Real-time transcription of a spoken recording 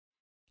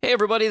Hey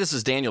everybody, this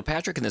is Daniel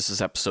Patrick, and this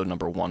is episode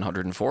number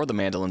 104 of the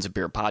Mandolins of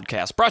Beer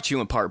podcast, brought to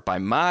you in part by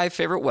my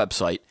favorite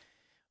website,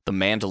 the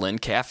Mandolin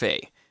Cafe.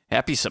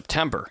 Happy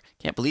September.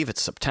 Can't believe it's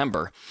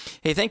September.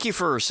 Hey, thank you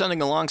for sending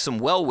along some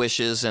well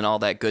wishes and all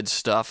that good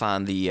stuff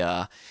on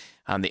the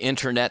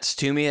internets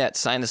to me. That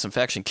sinus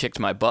infection kicked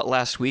my butt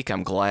last week.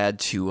 I'm glad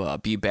to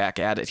be back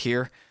at it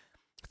here.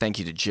 Thank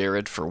you to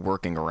Jarrod for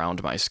working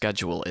around my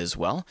schedule as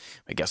well.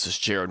 My guest is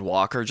Jarrod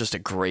Walker, just a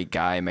great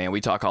guy, man. We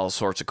talk all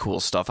sorts of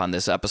cool stuff on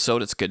this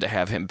episode. It's good to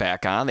have him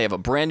back on. They have a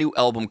brand new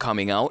album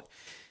coming out,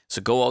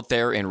 so go out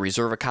there and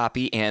reserve a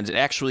copy. And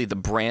actually, the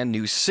brand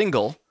new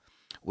single,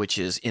 which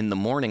is In the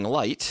Morning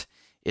Light,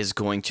 is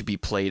going to be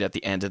played at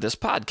the end of this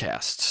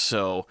podcast.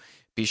 So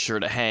be sure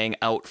to hang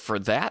out for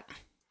that.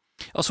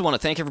 I also want to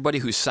thank everybody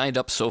who's signed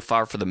up so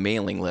far for the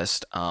mailing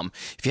list.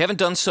 If you haven't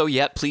done so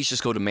yet, please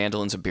just go to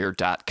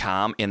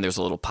mandolinsofbeer.com, and there's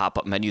a little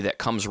pop-up menu that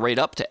comes right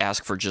up to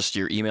ask for just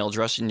your email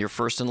address and your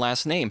first and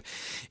last name.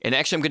 And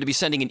actually, I'm going to be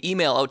sending an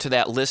email out to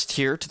that list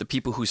here to the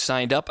people who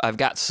signed up. I've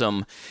got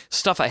some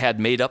stuff I had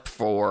made up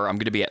for. I'm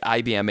going to be at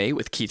IBMA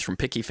with Keith from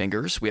Picky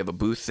Fingers. We have a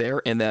booth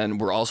there, and then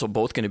we're also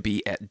both going to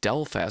be at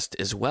Delfest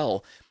as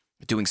well,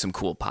 doing some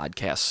cool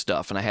podcast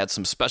stuff. And I had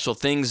some special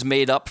things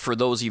made up for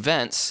those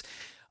events.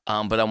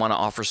 But I want to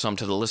offer some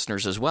to the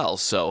listeners as well.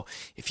 So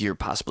if you're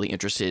possibly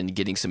interested in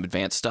getting some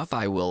advanced stuff,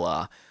 I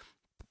will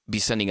be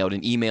sending out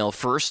an email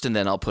first, and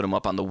then I'll put them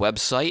up on the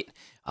website.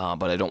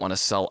 But I don't want to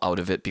sell out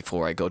of it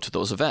before I go to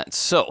those events.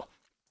 So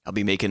I'll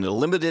be making a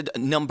limited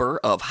number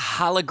of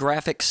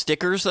holographic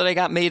stickers that I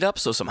got made up.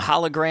 So some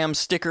hologram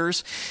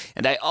stickers.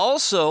 And I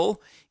also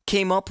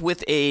came up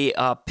with a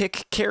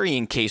pick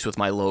carrying case with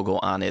my logo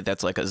on it.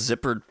 That's like a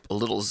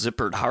little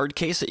zippered hard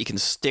case that you can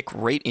stick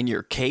right in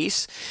your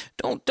case.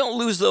 Don't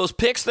lose those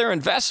picks. They're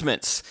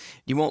investments.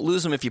 You won't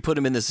lose them if you put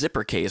them in the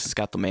zipper case. It's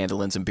got the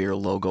Mandolins and Beer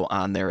logo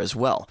on there as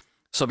well.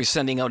 So I'll be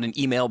sending out an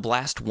email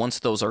blast once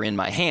those are in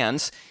my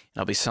hands.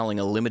 And I'll be selling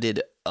a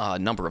limited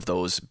number of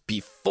those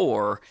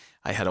before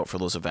I head out for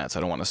those events. I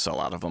don't want to sell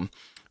out of them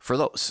for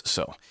those.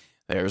 So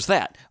there's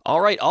that. All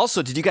right.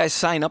 Also, did you guys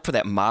sign up for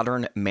that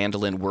Modern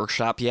Mandolin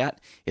Workshop yet?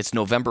 It's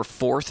November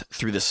 4th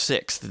through the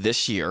 6th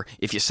this year.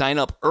 If you sign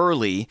up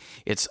early,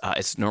 it's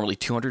normally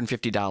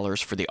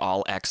 $250 for the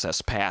All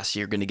Access Pass.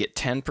 You're going to get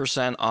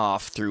 10%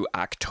 off through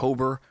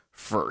October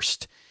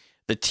 1st.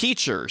 The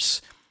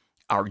teachers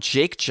are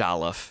Jake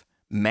Jolliffe,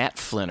 Matt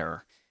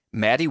Flinner,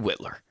 Maddie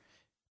Whitler,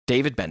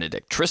 David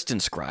Benedict, Tristan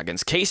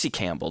Scroggins, Casey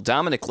Campbell,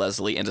 Dominic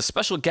Leslie, and a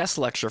special guest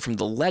lecture from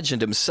the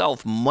legend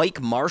himself,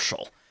 Mike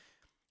Marshall.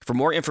 For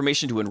more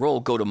information to enroll,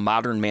 go to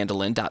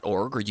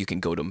modernmandolin.org, or you can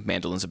go to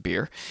Mandolins of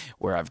Beer,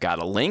 where I've got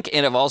a link,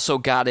 and I've also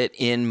got it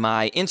in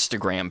my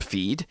Instagram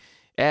feed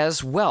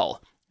as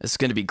well. It's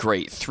going to be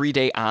great.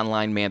 3-day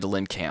online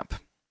mandolin camp.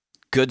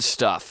 Good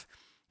stuff.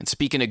 And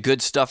speaking of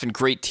good stuff and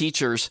great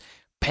teachers,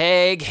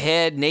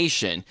 Peghead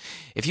Nation.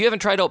 If you haven't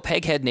tried out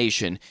Peghead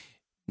Nation,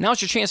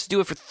 now's your chance to do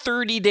it for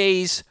 30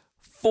 days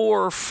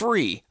for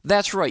free.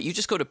 That's right. You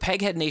just go to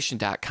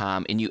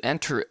pegheadnation.com and you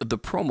enter the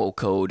promo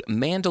code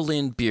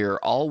Mandolin Beer,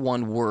 all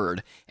one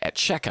word, at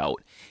checkout,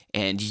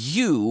 and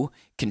you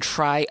can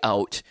try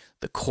out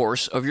the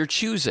course of your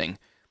choosing.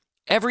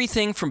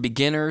 Everything from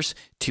beginners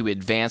to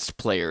advanced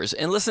players.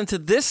 And listen to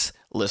this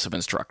list of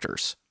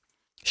instructors: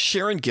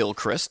 Sharon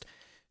Gilchrist,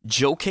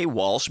 Joe K.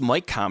 Walsh,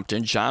 Mike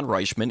Compton, John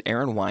Reichman,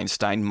 Aaron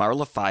Weinstein,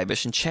 Marla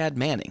Fibish, and Chad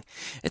Manning.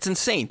 It's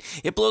insane.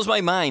 It blows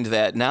my mind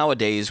that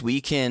nowadays we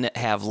can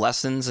have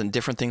lessons and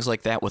different things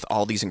like that with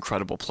all these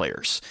incredible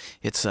players.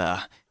 It's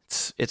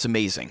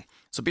amazing.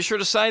 So be sure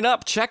to sign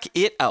up. Check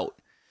it out.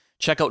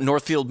 Check out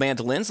Northfield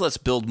Mandolins. Let's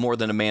build more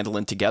than a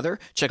mandolin together.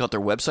 Check out their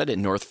website at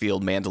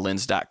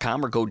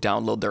northfieldmandolins.com, or go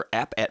download their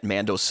app at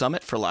Mando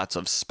Summit for lots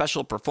of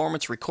special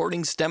performance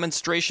recordings,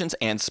 demonstrations,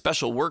 and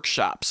special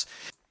workshops.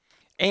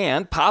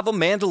 And Pavel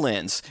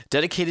Mandolins,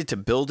 dedicated to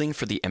building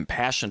for the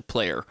impassioned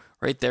player,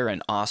 right there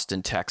in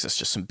Austin, Texas.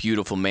 Just some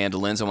beautiful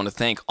mandolins. I want to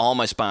thank all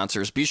my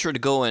sponsors. Be sure to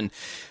go and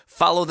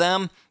follow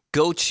them.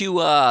 Go to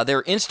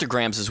their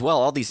Instagrams as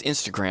well. All these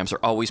Instagrams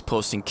are always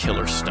posting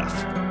killer stuff.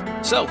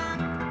 So,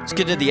 let's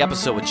get into the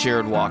episode with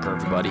Jarrod Walker,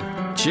 everybody.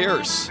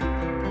 Cheers.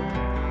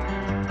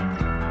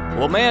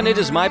 Well, man, it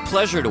is my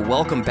pleasure to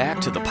welcome back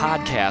to the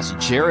podcast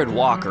Jarrod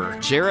Walker.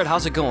 Jarrod,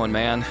 how's it going,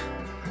 man?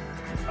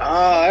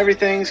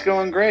 Everything's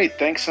going great.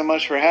 Thanks so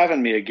much for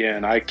having me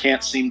again. I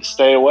can't seem to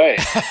stay away.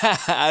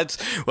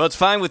 It's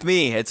fine with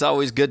me. It's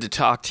always good to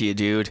talk to you,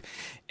 dude.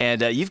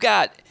 And you've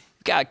got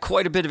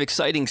quite a bit of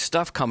exciting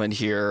stuff coming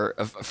here.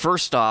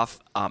 First off,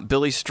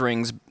 Billy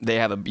Strings, you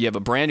have a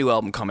brand new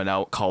album coming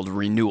out called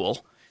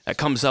Renewal. That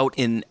comes out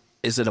in,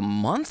 is it a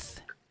month?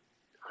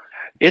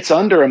 It's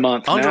under a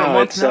month now. Under a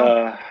month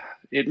now?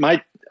 It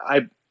might,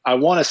 I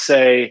want to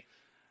say,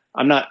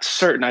 I'm not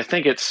certain. I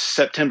think it's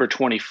September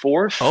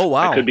 24th. Oh,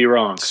 wow. I could be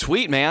wrong.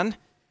 Sweet, man.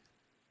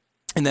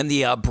 And then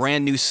the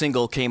brand new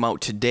single came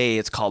out today.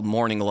 It's called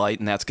Morning Light,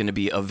 and that's going to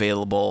be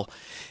available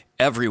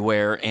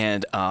everywhere.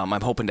 And I'm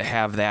hoping to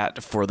have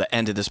that for the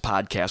end of this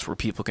podcast where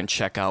people can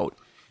check out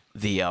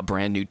the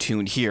brand new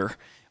tune here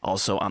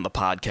also on the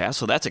podcast.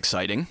 So that's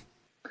exciting.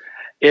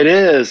 It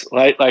is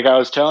like I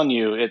was telling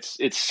you, it's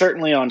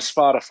certainly on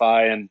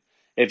Spotify, and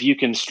if you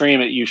can stream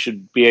it, you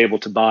should be able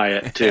to buy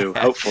it too.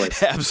 Hopefully,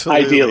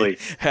 Absolutely, ideally.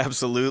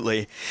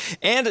 absolutely.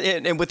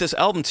 And with this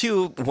album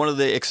too, one of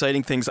the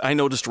exciting things I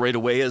noticed right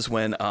away is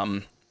when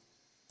on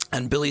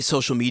Billy's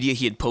social media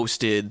he had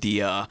posted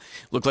the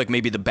looked like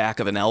maybe the back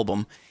of an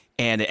album,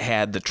 and it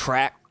had the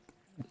track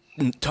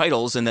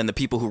titles and then the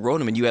people who wrote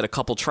them, and you had a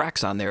couple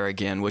tracks on there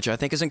again, which I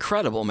think is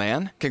incredible,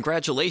 man.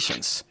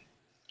 Congratulations.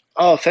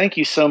 Oh, thank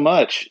you so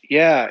much.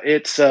 Yeah,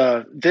 it's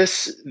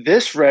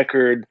this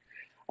record.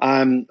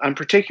 I'm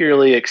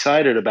particularly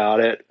excited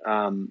about it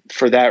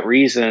for that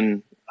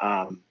reason.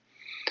 Um,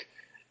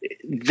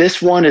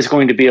 this one is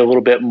going to be a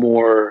little bit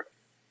more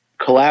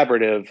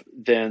collaborative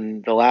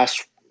than the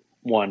last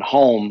one,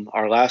 Home,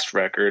 our last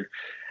record.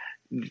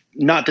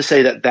 Not to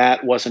say that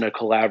that wasn't a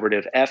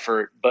collaborative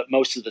effort, but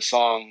most of the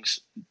songs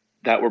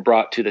that were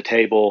brought to the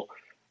table,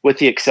 with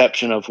the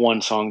exception of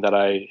one song that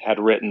I had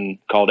written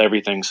called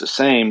Everything's the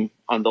Same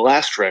on the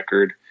last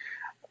record,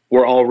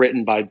 were all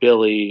written by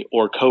Billy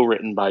or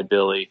co-written by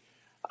Billy.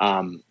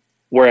 Um,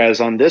 Whereas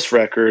on this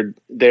record,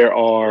 there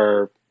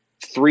are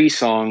three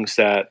songs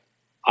that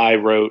I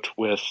wrote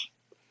with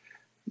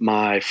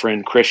my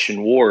friend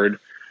Christian Ward,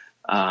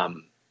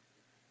 um,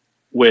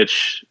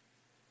 which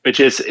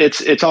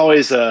it's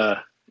always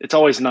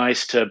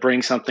nice to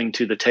bring something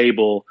to the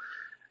table.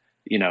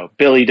 You know,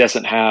 Billy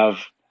doesn't have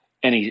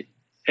any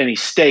any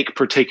stake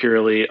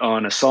particularly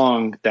on a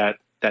song that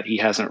he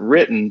hasn't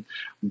written,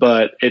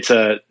 but it's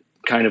a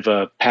kind of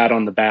a pat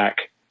on the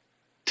back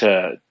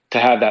to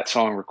have that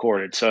song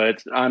recorded. So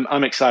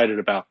I'm excited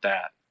about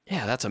that.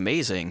 Yeah, that's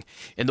amazing.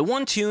 And the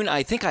one tune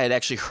I think I had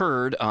actually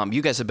heard,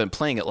 you guys have been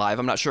playing it live.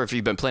 I'm not sure if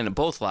you've been playing it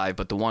both live,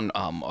 but the one,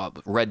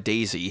 Red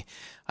Daisy,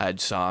 I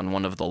saw on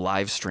one of the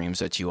live streams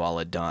that you all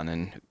had done,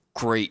 and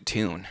great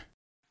tune.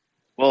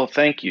 Well,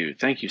 thank you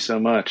so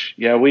much.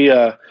 Yeah, we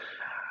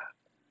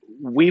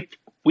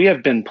we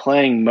have been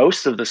playing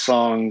most of the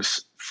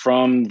songs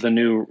from the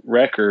new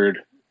record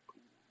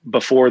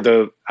before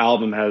the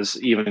album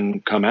has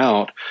even come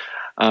out,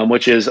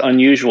 which is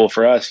unusual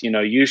for us. You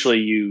know, usually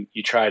you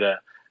try to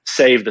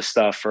save the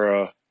stuff for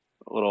a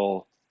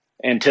little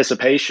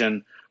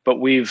anticipation, but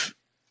we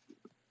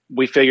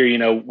figure, you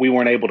know, we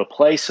weren't able to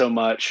play so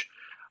much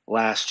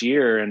last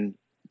year, and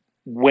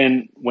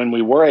when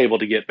we were able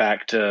to get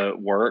back to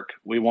work,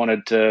 we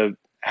wanted to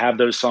have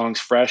those songs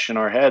fresh in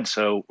our head.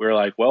 So we are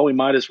like, well, we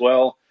might as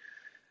well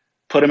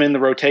put them in the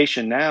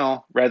rotation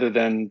now rather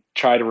than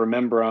try to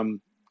remember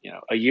them, you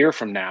know, a year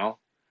from now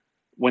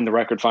when the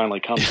record finally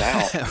comes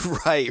out.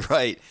 Right,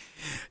 right.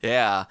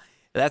 Yeah,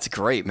 that's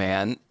great,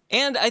 man.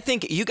 And I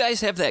think you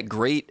guys have that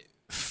great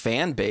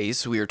fan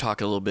base. We were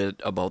talking a little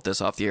bit about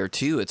this off the air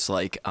too. It's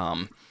like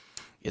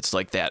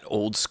that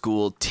old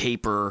school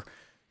taper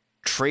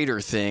trader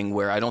thing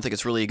where I don't think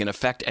it's really going to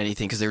affect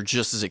anything because they're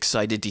just as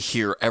excited to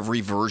hear every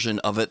version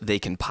of it they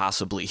can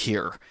possibly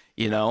hear,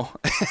 you know?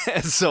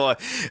 So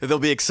they'll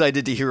be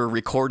excited to hear a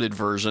recorded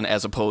version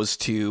as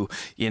opposed to,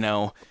 you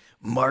know,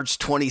 March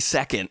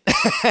 22nd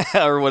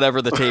or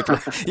whatever the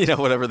taper, you know,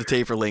 whatever the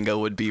taper lingo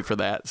would be for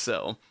that.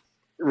 So,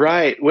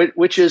 Right,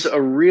 which is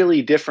a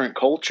really different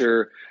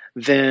culture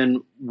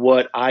than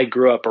what I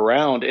grew up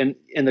around.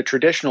 In the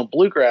traditional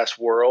bluegrass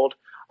world,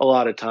 a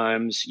lot of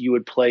times you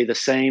would play the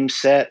same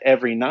set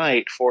every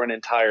night for an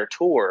entire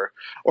tour,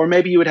 or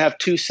maybe you would have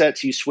two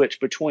sets you switch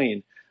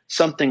between,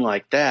 something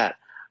like that.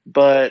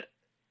 But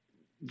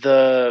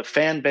the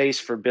fan base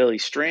for Billy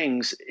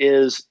Strings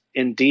is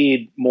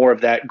indeed more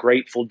of that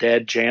Grateful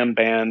Dead jam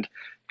band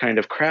kind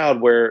of crowd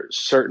where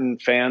certain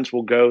fans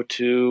will go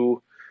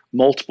to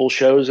multiple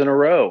shows in a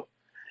row.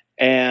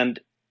 And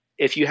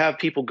if you have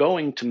people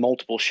going to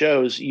multiple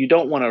shows, you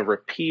don't want to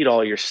repeat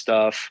all your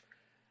stuff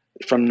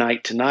from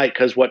night to night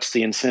because what's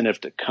the incentive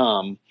to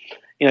come?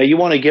 You know, you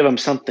want to give them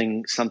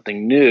something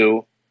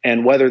new,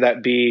 and whether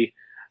that be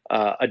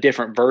a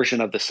different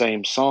version of the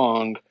same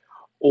song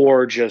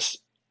or just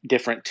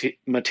different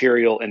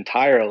material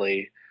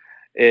entirely,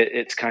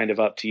 it's kind of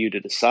up to you to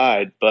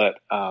decide. But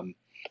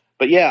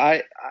yeah,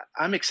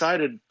 I'm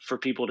excited for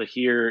people to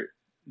hear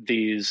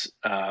these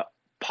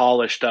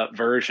polished up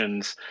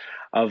versions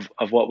of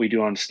what we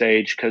do on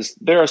stage, because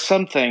there are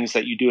some things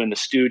that you do in the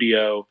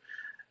studio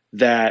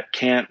that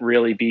can't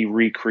really be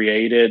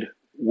recreated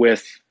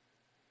with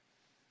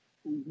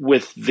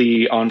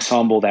the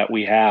ensemble that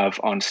we have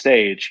on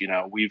stage. You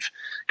know, we've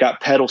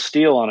got pedal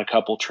steel on a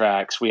couple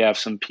tracks. We have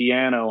some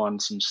piano on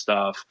some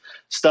stuff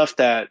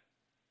that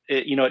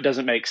you know, it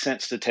doesn't make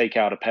sense to take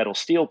out a pedal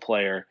steel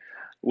player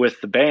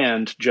with the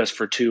band just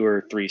for two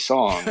or three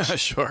songs.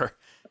 sure.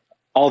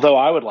 Although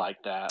I would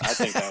like that. I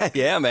think that would be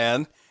Yeah,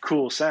 man.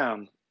 cool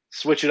sound.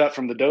 Switch it up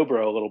from the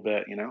dobro a little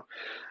bit, you know.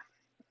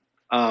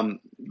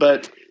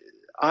 But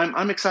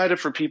I'm excited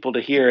for people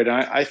to hear it.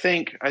 I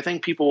think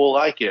people will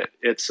like it.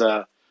 It's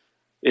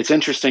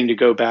interesting to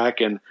go back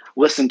and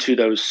listen to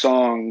those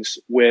songs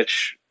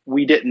which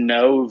we didn't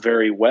know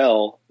very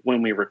well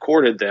when we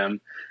recorded them.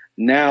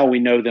 Now we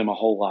know them a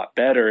whole lot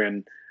better,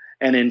 and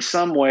in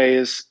some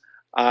ways,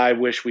 I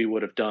wish we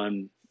would have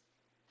done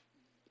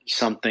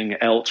something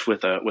else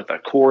with a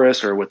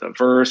chorus or with a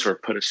verse, or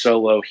put a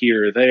solo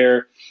here or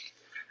there.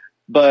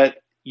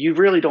 But you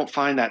really don't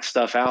find that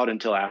stuff out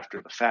until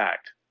after the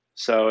fact.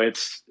 So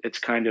it's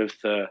kind of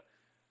the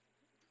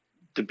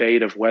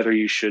debate of whether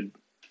you should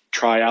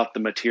try out the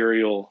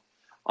material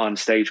on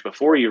stage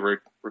before you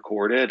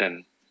record it,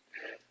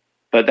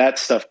 but that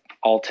stuff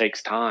all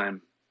takes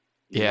time.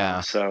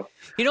 Yeah. So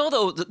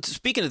though,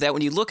 speaking of that,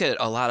 when you look at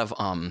a lot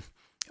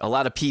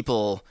of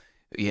people,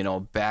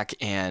 back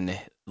in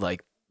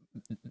like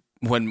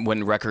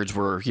when records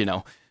were,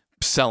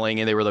 selling,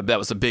 and that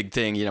was the big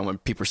thing, when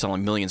people were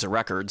selling millions of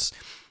records,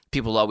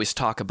 people always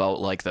talk about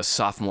like the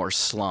sophomore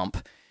slump,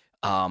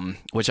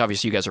 which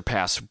obviously you guys are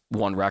past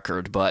one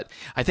record, but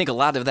I think a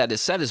lot of that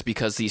is said is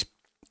because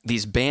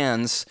these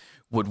bands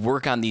would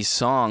work on these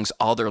songs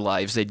all their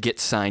lives. They'd get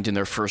signed, and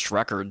their first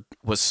record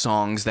was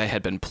songs that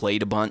had been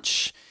played a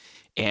bunch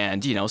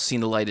and, seen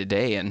the light of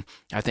day. And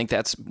I think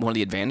that's one of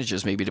the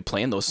advantages maybe to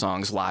playing those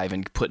songs live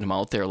and putting them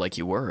out there like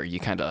you were. You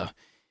kind of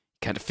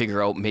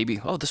figure out maybe,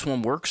 oh, this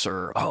one works,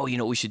 or, oh,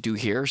 what we should do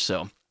here.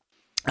 So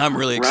I'm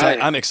really excited.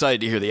 Right. I'm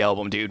excited to hear the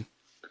album, dude.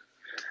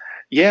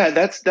 Yeah,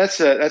 that's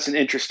an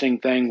interesting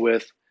thing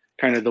with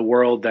kind of the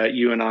world that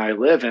you and I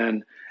live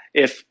in.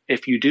 If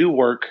you do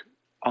work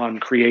on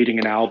creating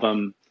an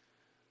album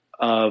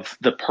of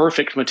the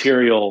perfect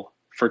material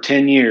for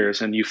 10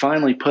 years and you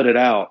finally put it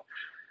out,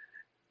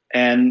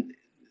 and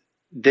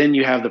then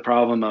you have the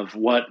problem of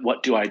what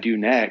do I do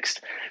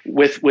next?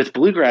 With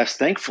bluegrass,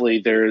 thankfully,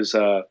 there's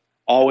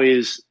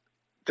always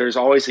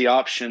the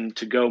option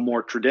to go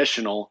more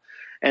traditional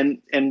and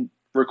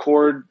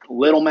record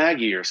Little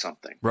Maggie or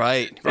something.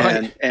 Right.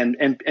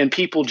 And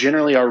people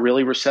generally are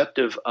really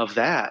receptive of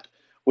that,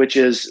 which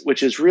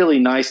is really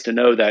nice to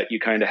know that you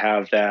kind of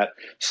have that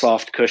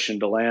soft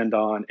cushion to land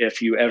on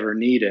if you ever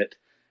need it,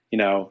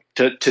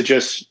 to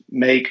just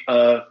make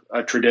a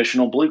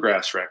traditional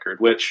bluegrass record,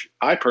 which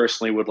I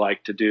personally would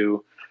like to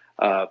do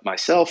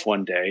myself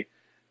one day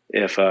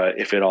if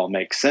it all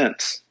makes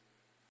sense.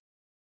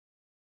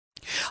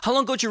 How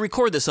long ago did you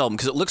record this album?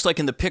 Because it looks like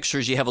in the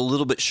pictures you have a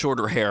little bit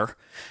shorter hair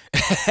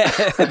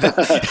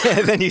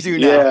than you do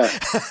now.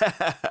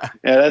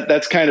 Yeah,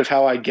 that's kind of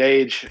how I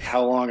gauge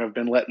how long I've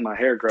been letting my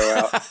hair grow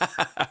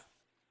out.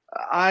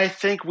 I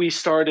think we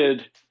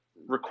started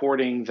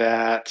recording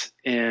that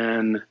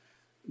in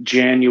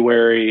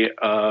January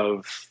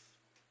of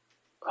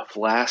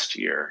last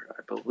year,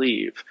 I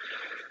believe.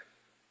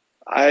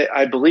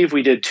 I believe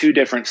we did 2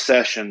 different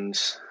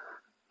sessions.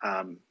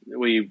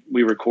 We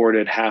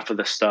recorded half of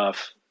the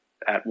stuff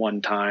at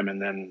one time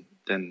and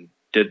then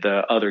did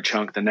the other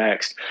chunk the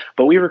next.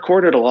 But we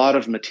recorded a lot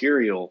of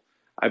material.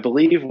 I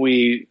believe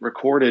we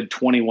recorded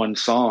 21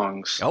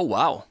 songs. Oh,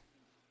 wow.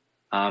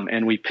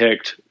 And we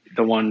picked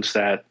the ones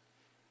that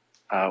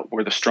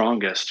were the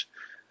strongest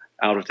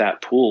out of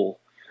that pool,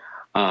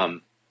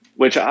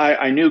 which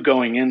I knew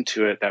going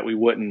into it that we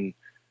wouldn't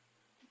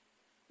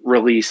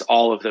release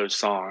all of those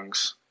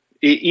songs.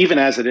 Even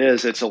as it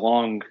is, it's a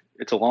long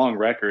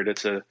record.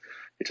 It's a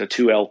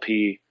 2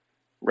 LP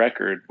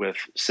record with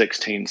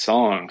 16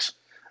 songs.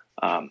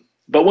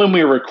 But when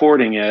we were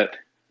recording it,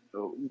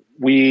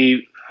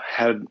 we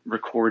had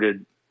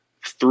recorded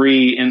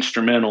 3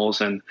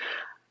 instrumentals, and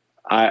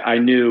I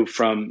knew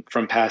from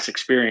past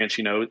experience,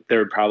 there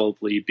would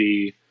probably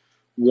be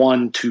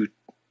 1 to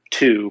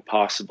 2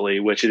 possibly,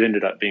 which it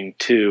ended up being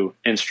 2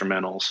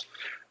 instrumentals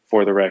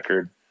for the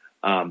record.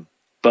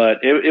 But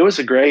it was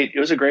a great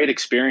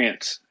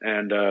experience.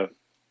 And,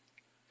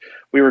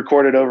 we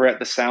recorded over at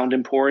the Sound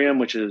Emporium,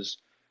 which is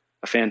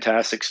a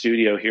fantastic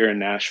studio here in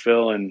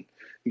Nashville. And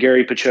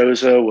Gary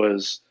Pachoza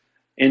was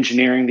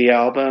engineering the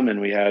album, and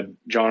we had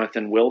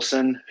Jonathan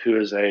Wilson, who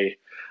is a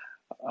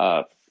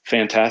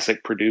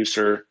fantastic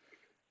producer.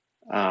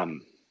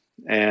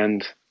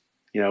 And,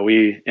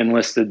 we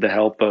enlisted the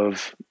help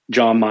of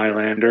John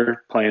Mylander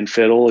playing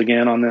fiddle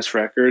again on this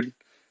record.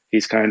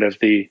 He's kind of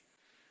the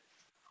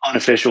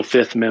unofficial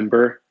 5th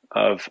member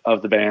of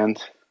the band.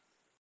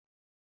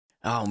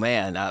 Oh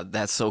man,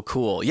 that's so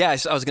cool. Yeah, I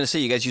was going to say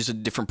you guys used a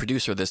different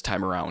producer this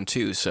time around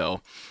too. So,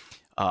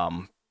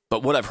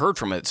 but what I've heard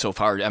from it so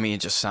far, I mean,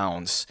 it just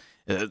sounds,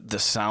 the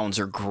sounds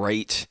are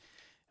great.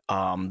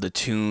 The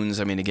tunes,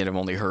 I mean, again, I've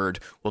only heard,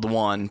 the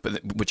one,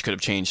 which could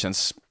have changed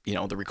since,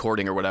 the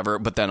recording or whatever,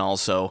 but then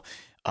also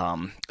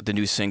the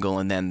new single.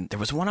 And then there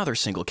was one other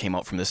single came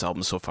out from this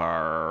album so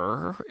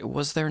far.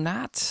 Was there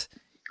not?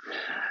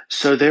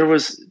 So there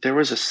was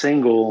a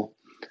single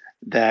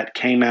that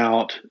came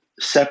out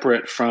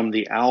separate from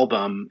the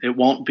album. It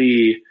won't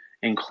be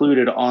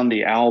included on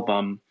the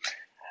album,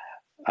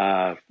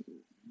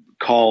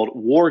 called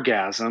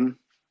Wargasm,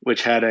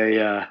 which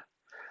had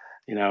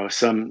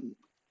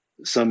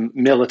some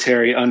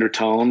military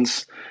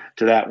undertones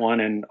to that one.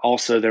 And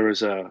also there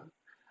was a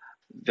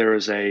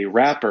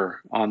rapper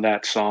on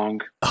that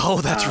song.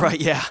 Oh, that's right.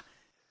 Yeah.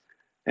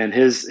 And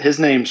his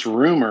name's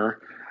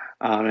Rumor.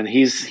 And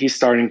he's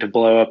starting to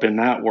blow up in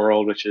that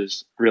world, which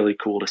is really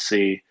cool to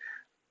see.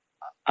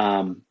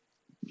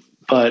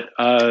 But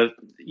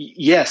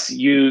yes,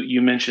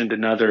 you mentioned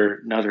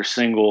another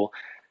single.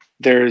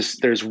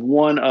 There's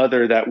one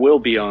other that will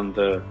be on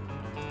the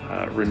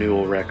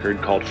renewal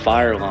record called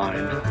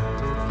Fireline.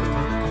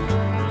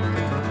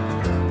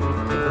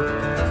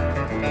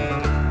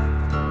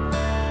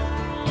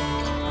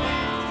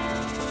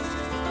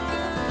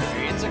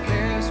 It's a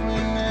careless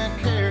wind that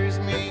carries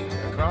me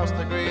across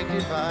the great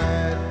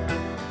divide,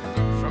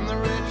 from the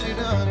wretched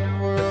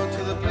underworld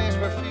to the place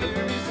where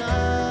fear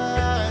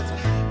resides.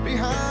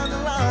 Behind the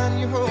line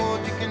you hold,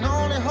 you can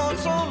only hold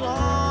so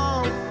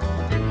long.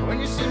 When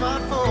you see my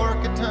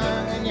forked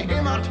tongue and you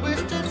hear my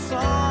twisted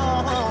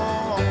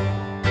song.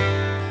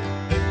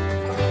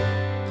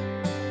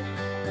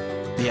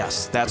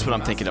 Yes, that's what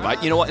I'm thinking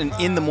of. You know what?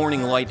 In the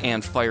Morning Light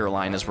and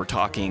Fireline, as we're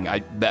talking,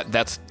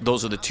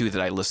 those are the two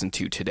that I listened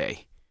to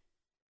today.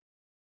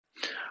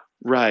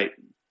 Right.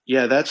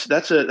 Yeah,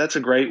 that's a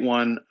great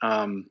one.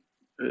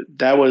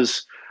 That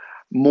was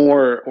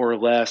more or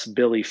less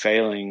Billy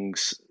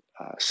Failing's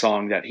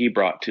song that he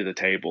brought to the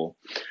table,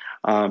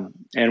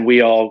 and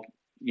we all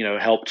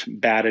helped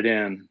bat it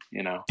in.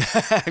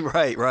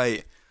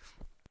 Right.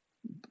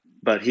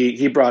 But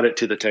he brought it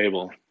to the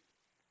table.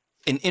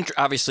 And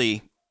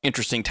obviously,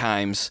 interesting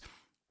times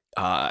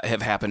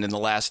have happened in the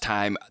last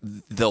time.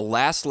 The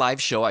last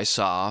live show I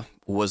saw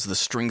was the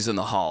Strings in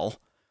the Hall,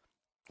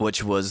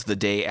 which was the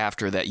day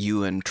after that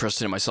you and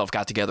Tristan and myself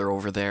got together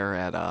over there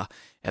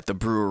at the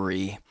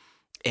brewery.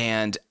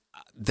 And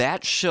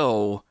that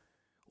show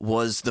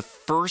was the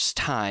first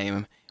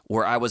time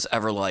where I was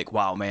ever like,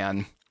 wow,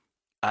 man,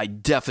 I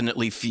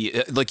definitely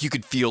feel like you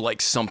could feel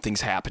like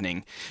something's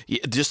happening.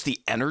 Just the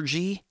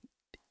energy.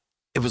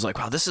 It was like,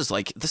 wow, this is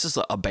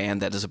a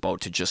band that is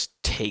about to just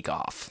take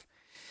off.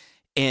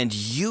 And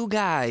you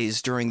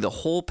guys, during the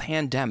whole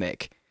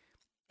pandemic,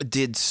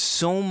 did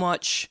so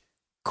much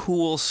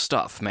cool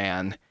stuff,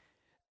 man.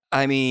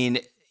 I mean,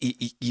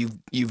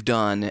 you've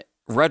done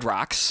Red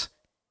Rocks.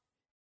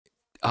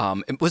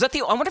 Was that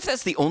I wonder if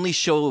that's the only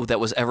show that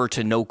was ever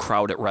to no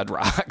crowd at Red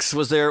Rocks.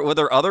 Were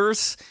there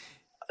others?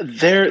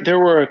 There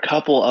were a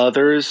couple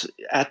others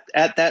at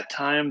that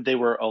time. They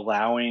were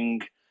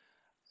allowing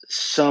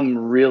some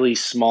really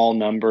small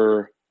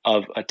number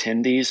of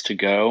attendees to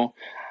go,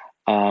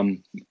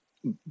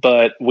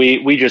 but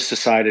we just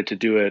decided to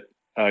do it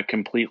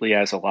completely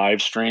as a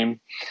live stream.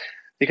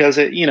 Because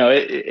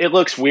it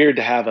looks weird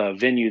to have a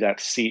venue that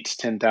seats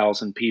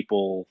 10,000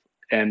 people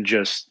and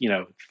just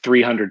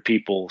 300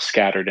 people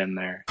scattered in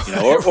there,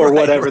 or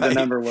whatever the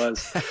number was.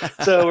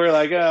 So we're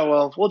like, oh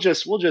well, we'll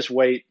just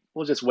wait.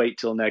 We'll just wait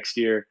till next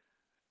year.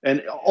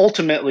 And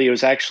ultimately,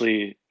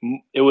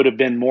 it would have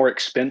been more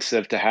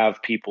expensive to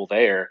have people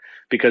there,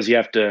 because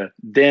at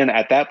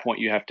that point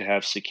you have to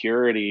have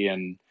security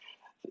and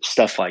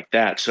stuff like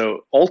that.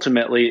 So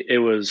ultimately, it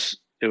was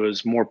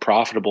more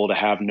profitable to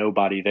have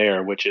nobody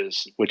there, which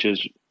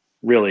is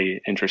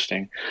really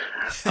interesting.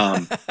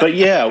 But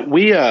yeah,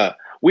 we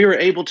were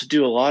able to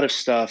do a lot of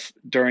stuff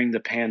during the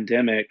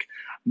pandemic,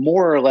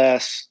 more or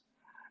less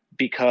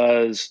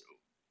because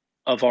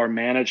of our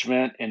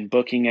management and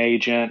booking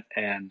agent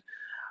and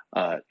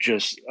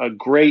just a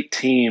great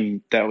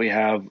team that we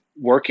have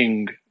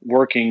working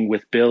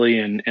with Billy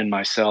and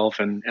myself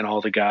and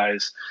all the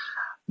guys.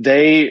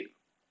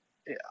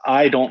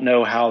 I don't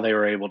know how they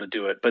were able to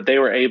do it, but they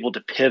were able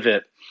to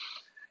pivot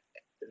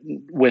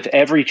with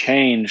every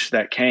change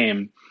that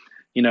came.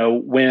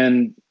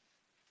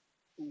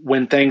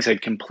 When things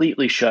had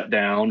completely shut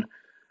down,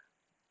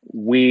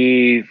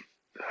 we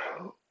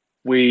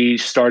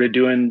started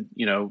doing,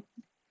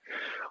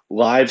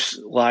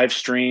 live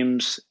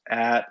streams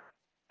at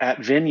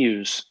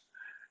venues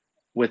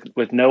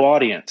with no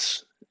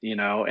audience,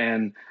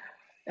 and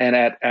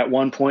at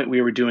one point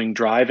we were doing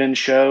drive-in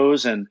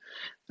shows, and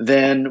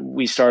then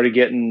we started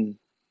getting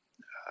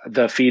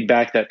the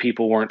feedback that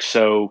people weren't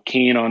so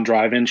keen on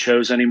drive-in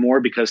shows anymore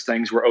because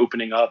things were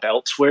opening up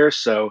elsewhere.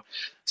 So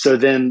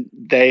then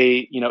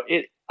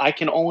I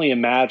can only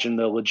imagine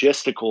the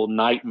logistical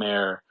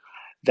nightmare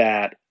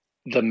that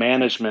the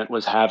management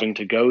was having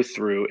to go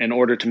through in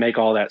order to make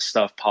all that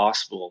stuff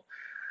possible.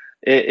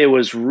 It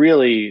was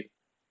really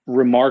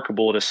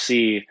remarkable to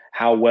see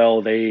how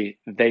well they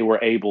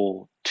were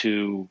able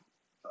to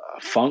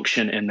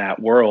function in that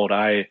world.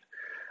 I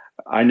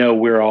know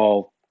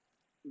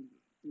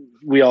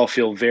we all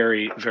feel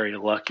very, very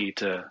lucky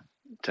to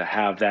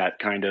have that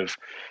kind of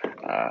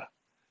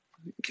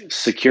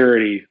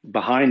security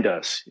behind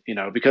us,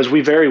 because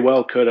we very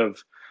well could have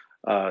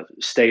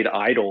stayed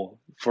idle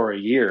for a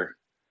year,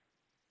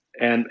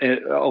 and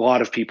a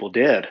lot of people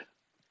did.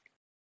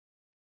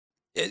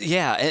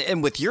 Yeah,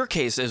 and with your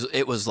case,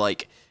 it was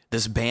like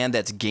this band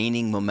that's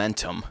gaining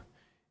momentum,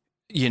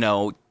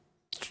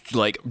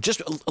 like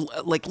just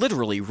like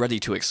literally ready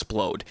to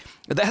explode.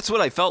 That's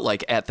what I felt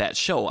like at that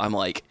show. I'm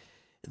like,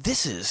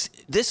 this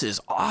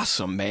is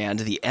awesome, man.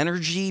 The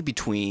energy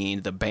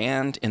between the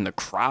band and the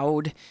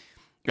crowd.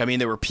 I mean,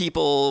 there were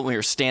people, we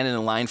were standing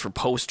in line for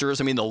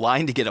posters. I mean, the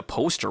line to get a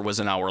poster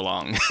was an hour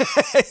long.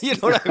 You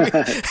know what I mean?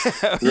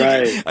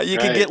 Right. You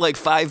could get like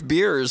 5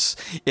 beers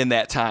in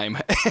that time,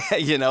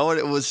 and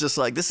it was just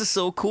like, this is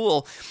so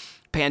cool.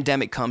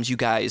 pandemic comes, you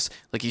guys,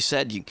 like you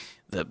said,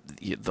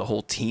 the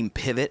whole team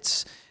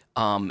pivots.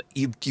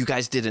 You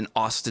guys did an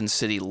Austin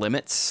City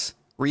Limits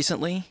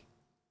recently.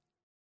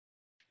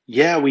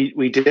 Yeah,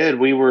 we did.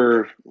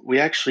 We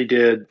actually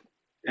did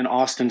an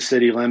Austin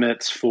City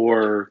Limits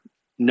for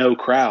no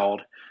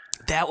crowd.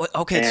 That was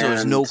okay. So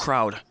there's no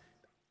crowd.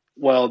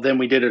 Well, then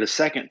we did it a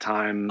second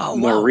time more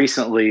wow.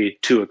 recently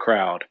to a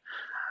crowd.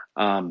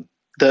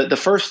 The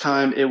first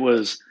time it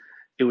was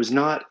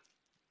not.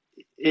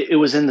 It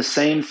was in the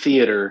same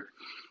theater,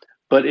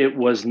 but it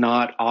was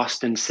not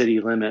Austin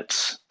City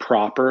Limits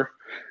proper.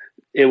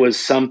 It was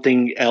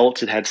something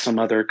else. It had some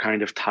other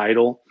kind of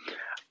title.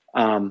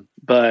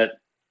 But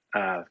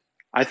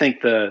I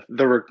think the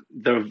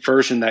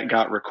version that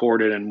got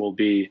recorded and will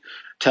be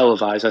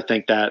televised, I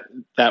think that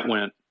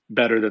went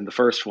better than the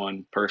first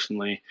one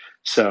personally.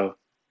 So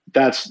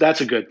that's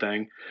a good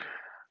thing.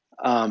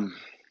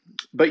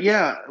 But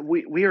yeah,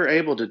 we are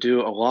able to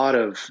do a lot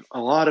of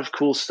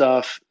cool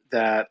stuff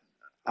that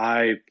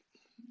I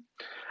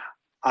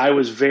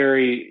was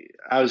very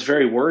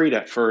worried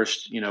at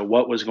first,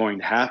 what was going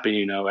to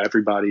happen.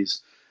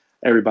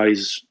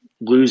 Everybody's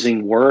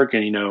losing work,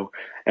 and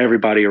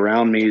everybody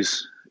around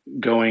me's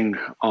going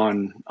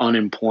on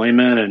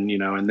unemployment, and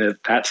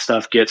that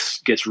stuff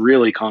gets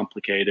really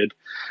complicated.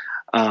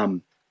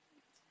 I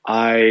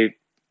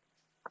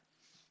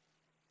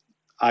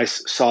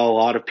saw a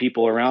lot of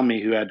people around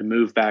me who had to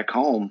move back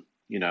home,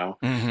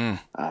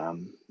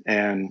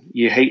 and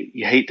you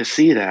hate to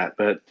see that,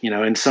 but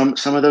in some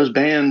of those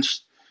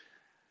bands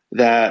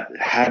that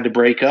had to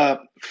break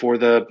up for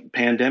the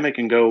pandemic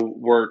and go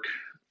work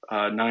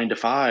 9 to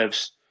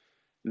 5s,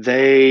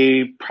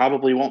 they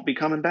probably won't be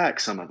coming back,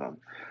 some of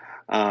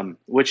them,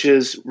 which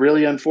is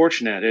really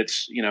unfortunate.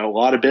 It's, a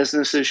lot of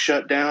businesses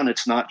shut down.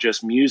 It's not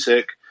just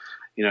music,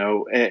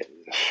 a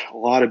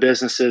lot of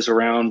businesses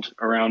around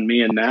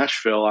me in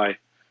Nashville.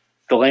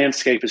 The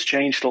landscape has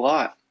changed a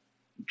lot.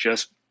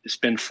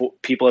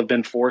 People have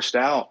been forced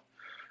out.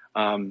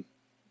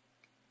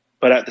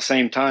 But at the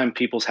same time,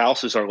 people's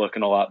houses are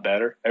looking a lot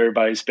better.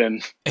 Everybody's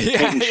been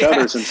painting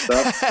shutters and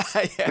stuff.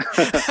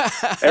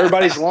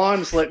 Everybody's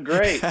lawns look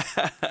great.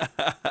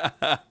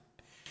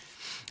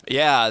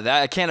 Yeah,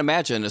 that I can't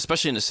imagine,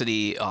 especially in a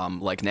city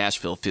like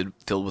Nashville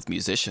filled with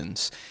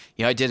musicians.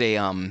 I did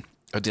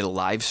a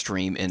live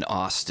stream in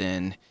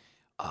Austin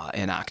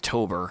in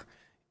October,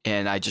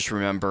 and I just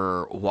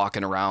remember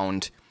walking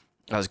around.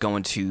 I was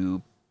going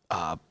to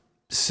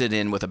sit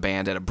in with a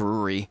band at a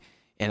brewery,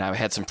 and I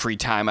had some free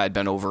time. I'd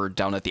been over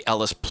down at the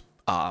Ellis,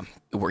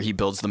 where he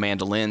builds the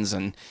Mandolins,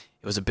 and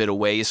it was a bit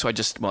away. So I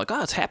just went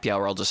like, it's happy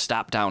hour. I'll just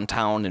stop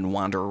downtown and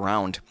wander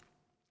around.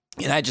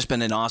 And I'd just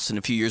been in Austin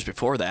a few years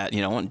before that,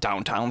 and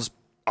downtown's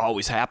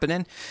always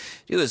happening.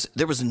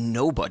 There was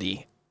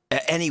nobody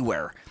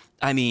anywhere.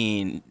 I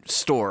mean,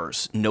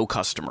 stores, no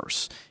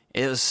customers.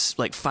 It was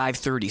like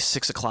 5:30,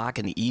 6 o'clock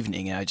in the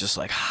evening, and I just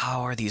like,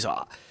 how are these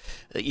all,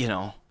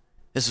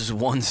 this is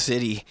one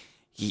city,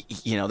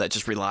 that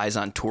just relies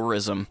on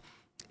tourism.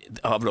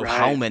 Right.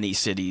 How many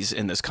cities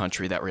in this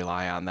country that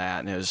rely on that?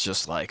 And it was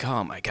just like,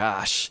 oh my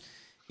gosh,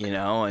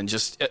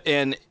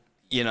 and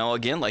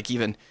again, like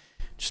even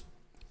just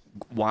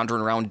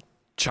wandering around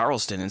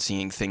Charleston and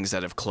seeing things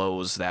that have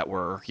closed that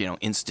were,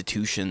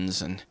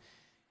 institutions and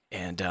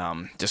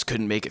just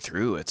couldn't make it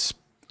through. It's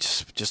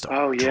just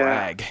a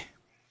drag.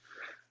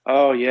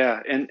 Oh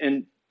yeah.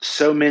 And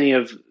so many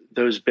of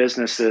those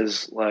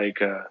businesses, like,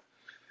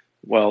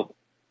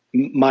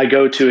 my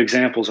go-to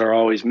examples are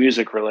always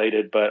music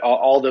related, but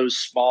all those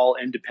small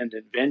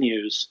independent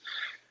venues,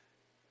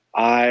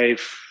 I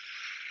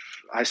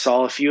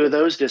saw a few of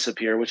those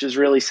disappear, which is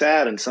really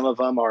sad. And some of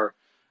them are,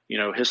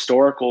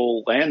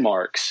 historical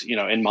landmarks,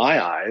 in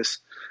my eyes.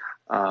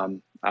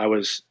 I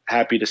was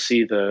happy to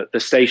see the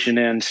Station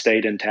Inn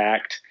stayed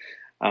intact.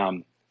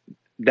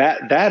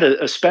 That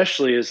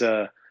especially is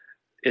a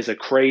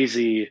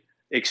crazy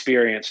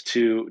experience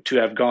to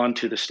have gone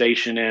to the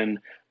Station Inn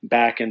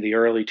back in the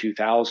early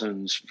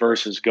 2000s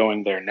versus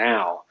going there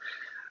now,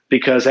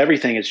 because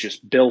everything is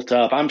just built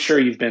up. I'm sure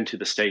you've been to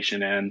the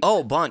Station Inn.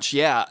 Oh, bunch.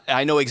 Yeah.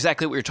 I know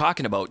exactly what you're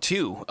talking about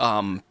too.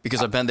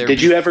 Because I've been there.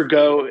 Did you ever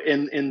go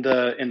in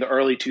the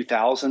early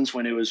 2000s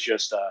when it was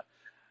just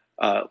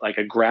like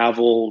a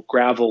gravel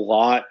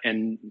lot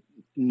and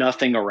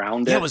nothing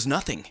around it? Yeah, it was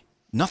nothing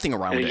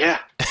around it. Yeah.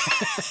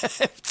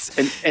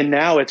 and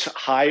now it's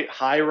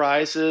high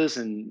rises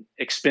and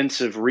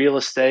expensive real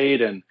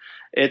estate, and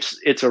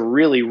it's a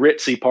really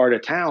ritzy part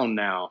of town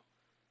now.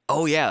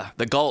 Oh yeah,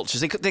 the Gulch.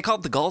 They call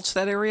it the Gulch,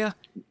 that area?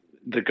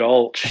 The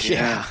Gulch.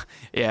 Yeah.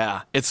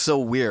 Yeah. It's so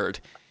weird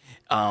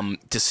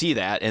to see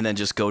that, and then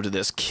just go to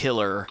this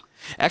killer.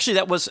 Actually,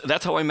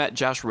 that's how I met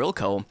Josh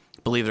Rilko.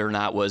 Believe it or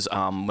not, was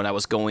when I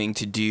was going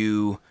to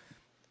do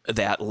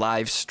that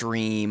live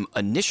stream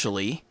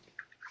initially.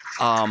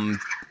 And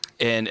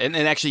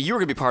actually, you were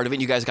going to be part of it.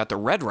 And you guys got the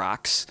Red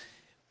Rocks,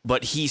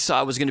 but he saw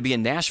I was going to be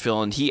in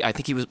Nashville, and I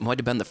think he might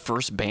have been the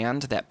first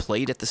band that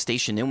played at the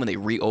Station Inn when they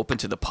reopened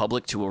to the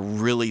public to a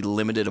really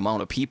limited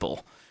amount of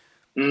people.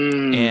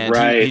 And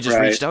right, he just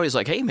right. reached out. He's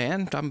like, "Hey,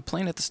 man, I'm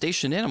playing at the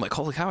Station Inn." I'm like,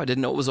 "Holy cow, I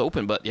didn't know it was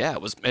open." But yeah,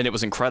 it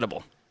was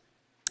incredible.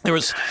 There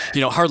was,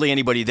 hardly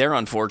anybody there,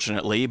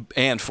 unfortunately,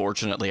 and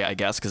fortunately, I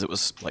guess, because it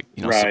was like,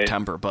 Right.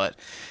 September. But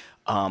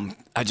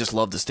I just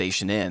love the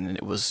Station Inn, and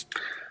it was,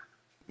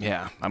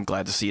 I'm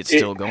glad to see it's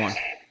still going.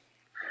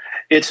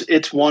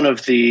 It's one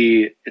of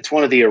the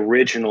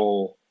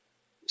original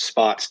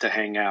spots to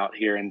hang out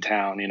here in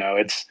town.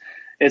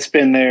 It's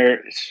been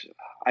there,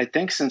 I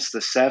think, since the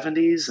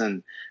 70s,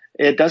 and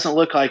it doesn't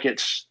look like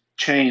it's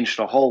changed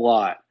a whole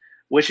lot,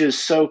 which is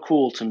so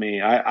cool to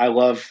me. I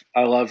love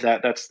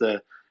that. That's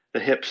the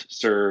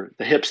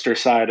hipster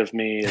side of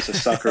me is a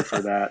sucker for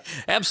that.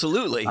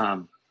 Absolutely.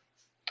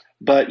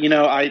 But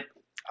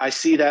I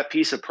see that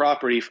piece of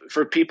property.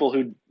 For people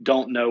who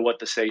don't know what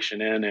the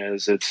Station Inn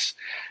is, it's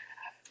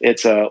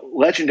a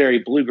legendary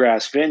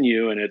bluegrass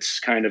venue, and it's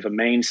kind of a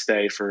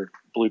mainstay for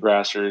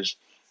bluegrassers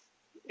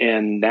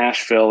in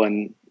Nashville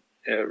and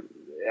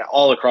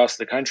all across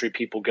the country.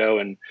 People go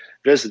and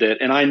visit it.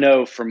 And I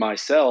know for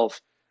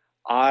myself,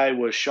 I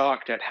was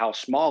shocked at how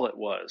small it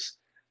was,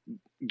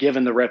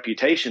 given the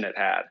reputation it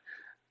had.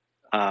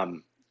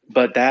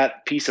 But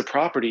that piece of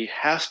property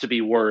has to be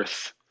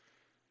worth,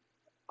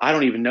 I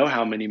don't even know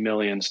how many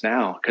millions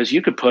now, because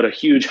you could put a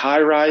huge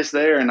high rise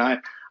there. And I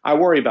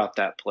worry about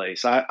that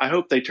place. I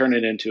hope they turn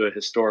it into a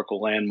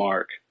historical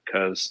landmark,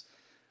 because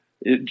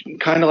it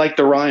kind of like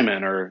the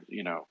Ryman or,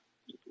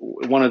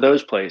 one of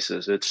those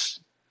places.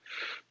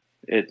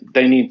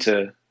 They need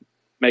to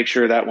make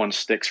sure that one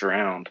sticks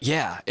around.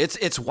 Yeah,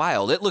 it's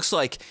wild. It looks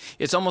like,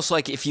 it's almost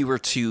like if you were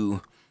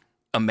to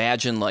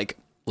imagine like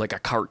a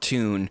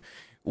cartoon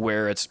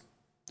where it's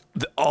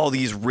all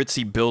these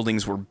ritzy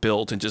buildings were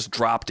built and just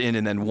dropped in,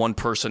 and then one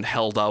person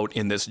held out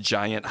in this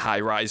giant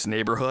high-rise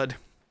neighborhood.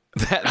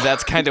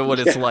 That's kind of what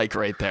it's like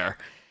right there.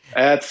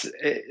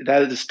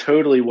 That is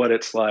totally what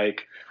it's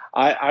like.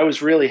 I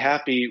was really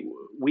happy.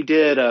 We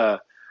did a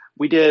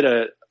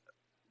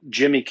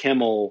Jimmy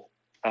Kimmel.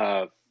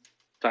 I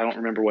don't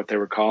remember what they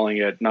were calling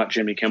it. Not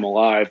Jimmy Kimmel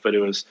Live, but it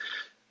was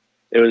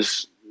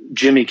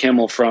Jimmy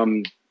Kimmel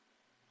from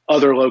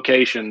other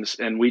locations,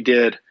 and we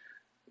did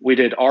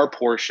our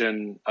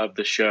portion of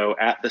the show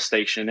at the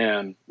Station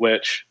Inn,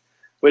 which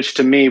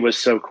to me was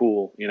so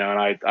cool, and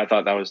I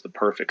thought that was the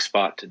perfect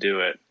spot to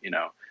do it.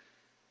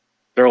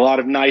 There are a lot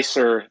of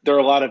nicer,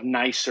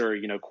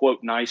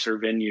 quote, nicer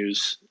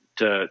venues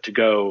to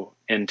go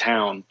in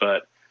town,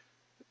 but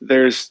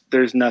there's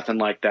nothing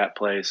like that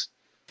place.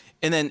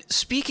 And then,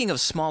 speaking of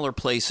smaller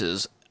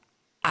places,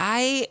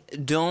 I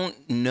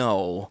don't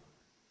know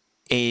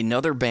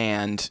another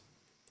band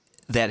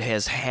that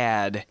has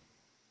had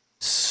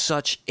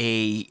such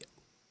a,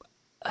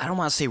 I don't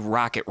want to say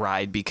rocket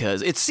ride,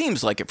 because it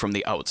seems like it from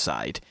the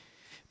outside.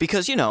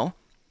 Because,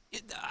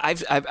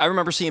 I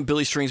remember seeing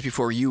Billy Strings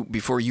before you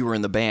were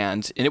in the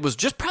band, and it was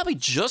probably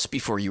just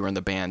before you were in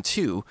the band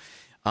too.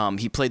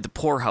 He played the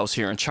Poorhouse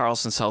here in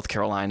Charleston, South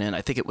Carolina, and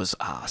I think it was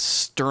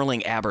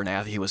Sterling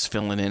Abernathy was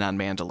filling in on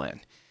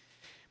mandolin.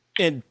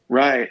 And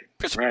right,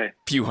 there's a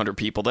few hundred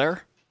people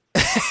there.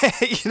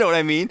 You know what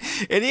I mean?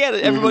 And he had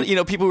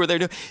everybody, people were there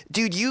doing,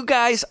 dude, you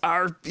guys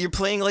you're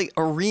playing like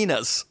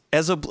arenas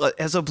as a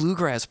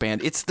bluegrass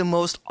band. It's the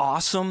most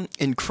awesome,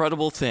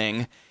 incredible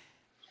thing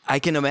I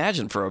can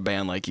imagine for a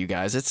band like you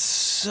guys. It's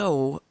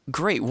so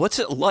great. What's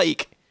it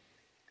like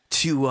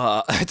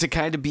to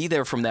kind of be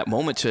there from that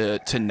moment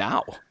to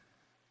now?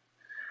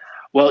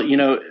 Well,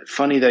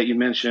 funny that you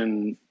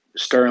mentioned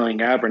Sterling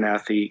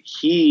Abernathy.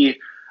 He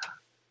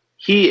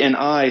and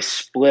I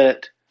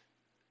split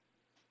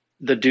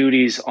the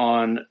duties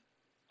on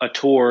a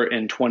tour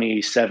in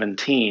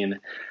 2017.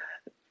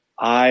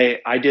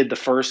 I did the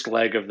first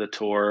leg of the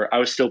tour. I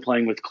was still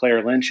playing with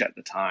Claire Lynch at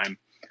the time,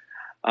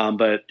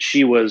 but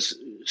she was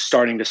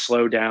starting to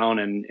slow down,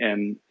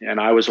 and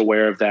I was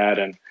aware of that,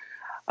 and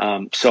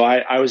so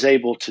I was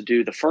able to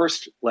do the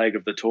first leg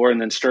of the tour, and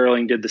then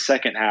Sterling did the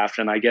second half,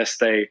 and I guess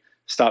they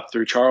stopped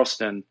through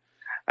Charleston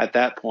at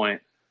that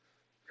point.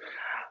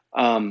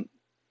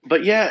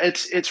 But yeah,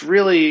 it's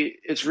really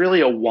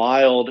a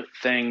wild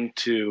thing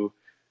to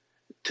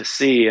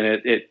see,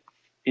 and it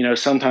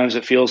sometimes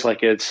it feels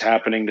like it's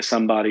happening to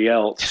somebody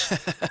else.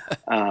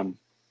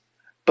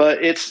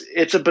 But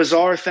it's a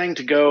bizarre thing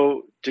to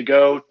go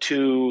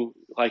to,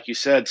 like you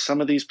said.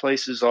 Some of these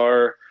places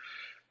are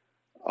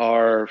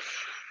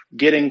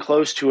getting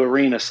close to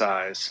arena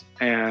size,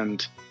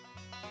 and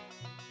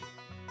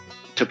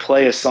to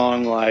play a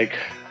song like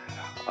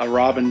 "A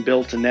Robin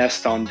Built a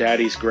Nest on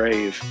Daddy's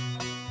Grave."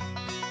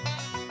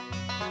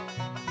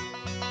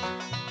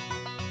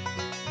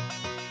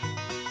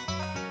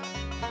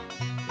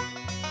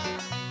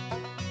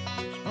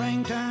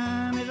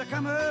 Springtime is a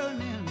coming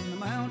in the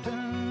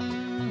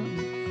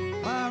mountain,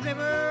 by a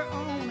river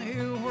on the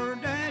hill where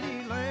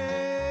Daddy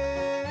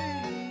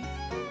lay.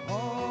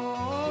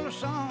 All the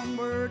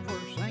songbirds were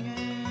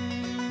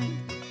singing,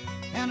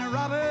 and a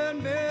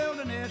robin built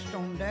a nest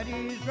on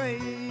Daddy's grave.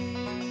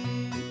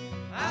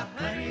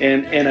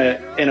 And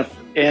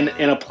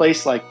in a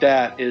place like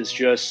that is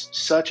just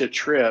such a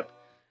trip.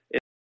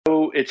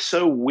 it's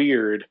so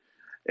weird.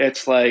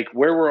 It's like,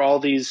 where were all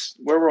these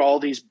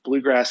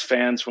bluegrass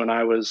fans when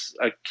I was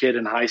a kid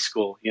in high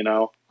school,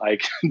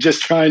 like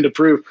just trying to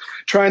prove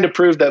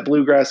that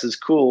bluegrass is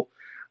cool.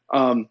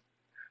 Um,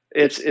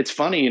 it's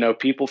funny,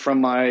 people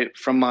from my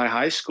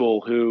high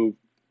school who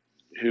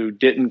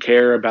didn't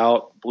care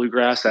about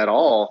bluegrass at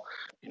all.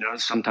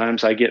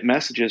 Sometimes I get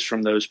messages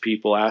from those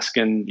people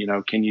asking,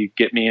 can you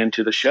get me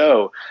into the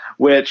show,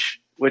 which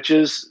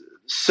is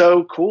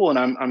so cool. And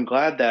I'm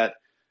glad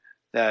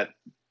that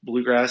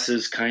bluegrass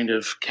is kind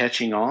of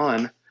catching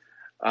on.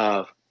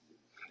 Uh,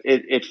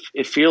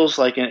 it feels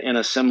like in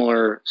a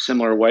similar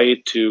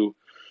way to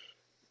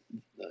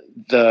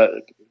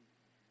the,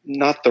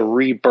 not the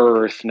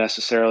rebirth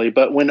necessarily,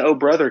 but when Oh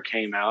Brother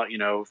came out,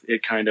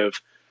 it kind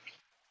of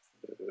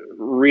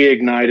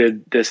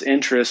reignited this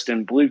interest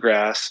in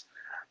bluegrass.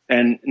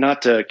 And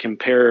not to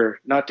compare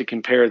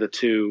the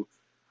two,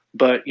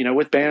 but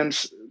with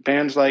bands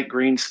like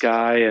Green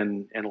Sky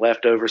and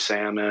Leftover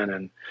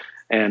Salmon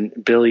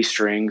and Billy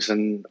Strings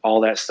and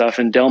all that stuff,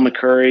 and Del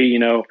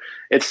McCoury,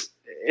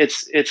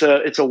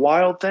 it's a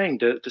wild thing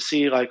to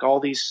see, like, all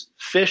these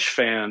Fish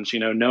fans,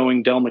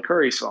 knowing Del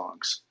McCoury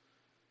songs,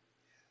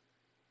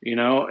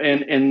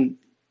 and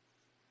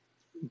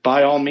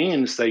by all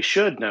means they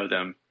should know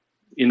them,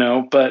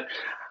 but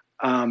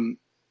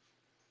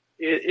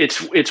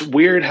it's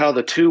weird how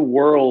the two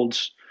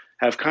worlds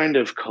have kind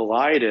of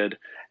collided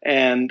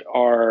and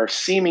are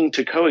seeming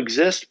to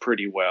coexist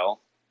pretty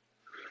well.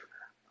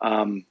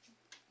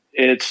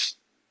 It's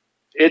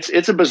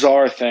a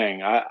bizarre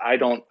thing. I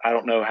don't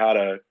know how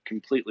to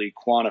completely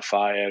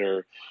quantify it,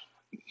 or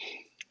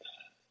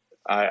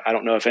I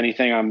don't know if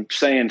anything I'm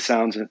saying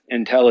sounds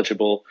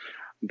intelligible,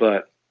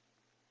 but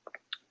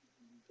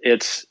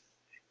it's,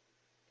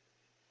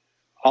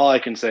 all I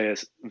can say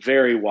is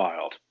very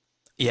wild.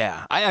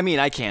 Yeah, I mean,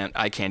 I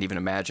can't even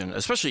imagine,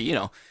 especially,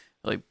 you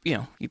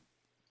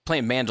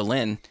playing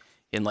mandolin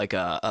in like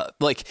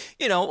like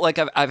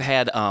I've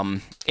had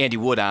Andy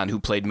Wood on, who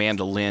played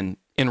mandolin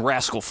in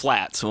Rascal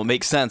Flatts, so it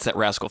makes sense that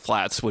Rascal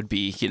Flatts would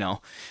be,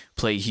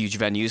 play huge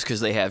venues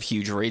because they have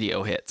huge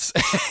radio hits,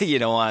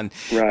 on.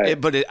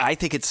 Right. But I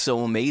think it's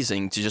so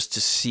amazing to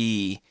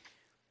see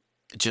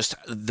just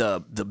the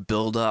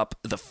build up,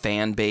 the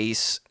fan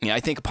base. I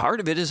think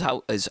part of it is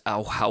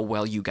how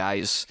well you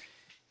guys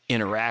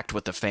interact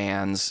with the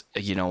fans,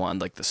 on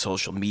like the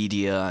social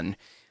media, and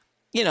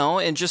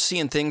and just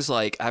seeing things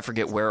like, I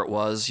forget where it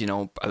was,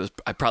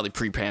 I probably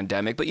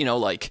pre-pandemic, but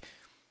like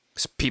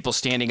people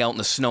standing out in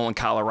the snow in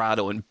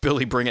Colorado and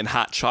Billy bringing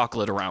hot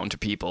chocolate around to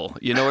people,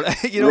 what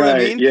Right, what I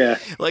mean? Yeah,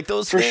 like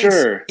those for things,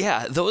 sure.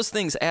 Yeah, those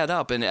things add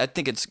up, and I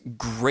think it's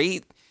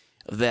great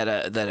that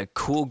a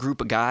cool group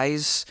of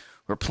guys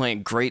who are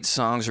playing great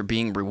songs are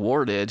being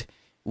rewarded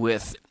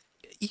with,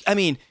 I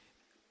mean,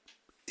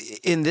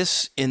 in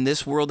this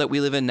world that we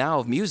live in now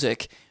of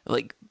music,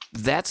 like,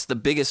 that's the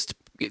biggest.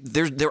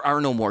 There are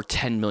no more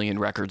 10 million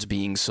records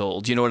being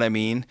sold. You know what I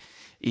mean?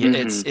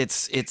 Mm-hmm.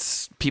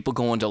 It's people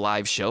going to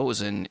live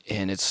shows, and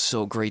it's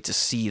so great to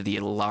see the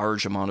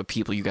large amount of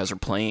people you guys are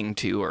playing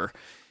to, or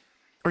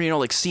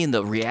like seeing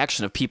the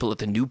reaction of people at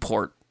the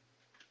Newport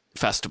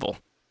Festival.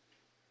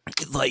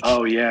 Like,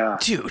 oh yeah,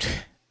 dude.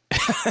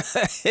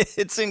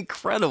 It's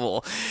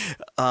incredible.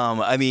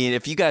 I mean,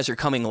 if you guys are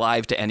coming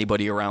live to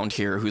anybody around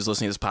here who's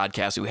listening to this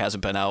podcast who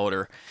hasn't been out,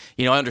 or,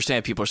 I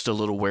understand people are still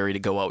a little wary to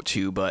go out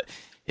too, but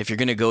if you're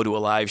going to go to a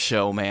live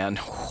show, man,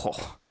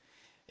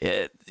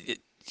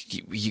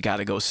 you got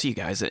to go see,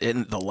 guys.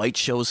 And the light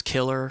show's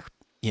killer.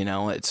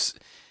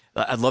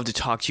 I'd love to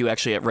talk to you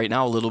actually right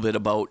now a little bit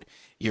about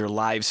your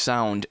live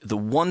sound. The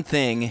one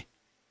thing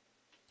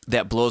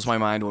that blows my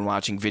mind when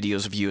watching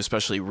videos of you,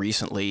 especially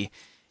recently,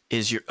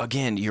 is your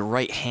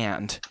right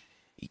hand.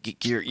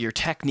 Your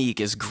technique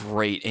is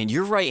great, and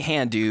your right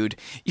hand, dude.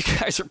 You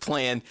guys are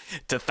playing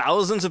to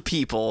thousands of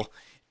people.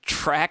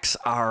 Tracks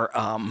are,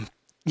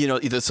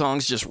 the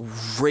song's just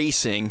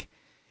racing,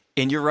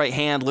 and your right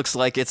hand looks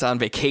like it's on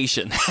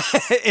vacation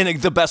in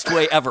the best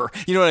way ever.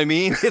 You know what I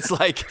mean? It's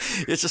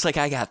just like,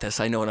 I got this.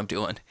 I know what I'm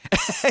doing.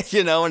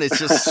 And it's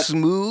just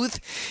smooth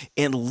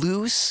and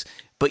loose.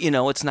 But,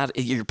 it's not,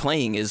 your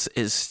playing is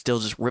still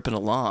just ripping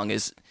along.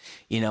 Has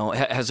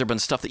there been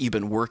stuff that you've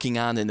been working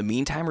on in the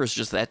meantime, or is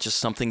that just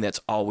something that's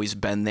always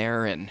been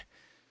there? And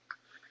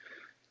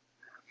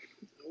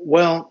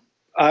well,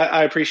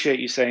 I appreciate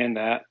you saying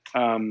that.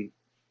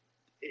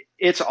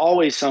 It's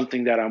always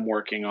something that I'm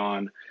working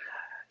on.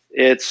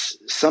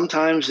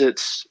 Sometimes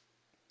it's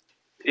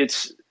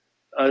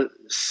a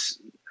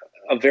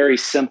very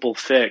simple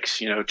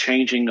fix,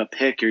 changing a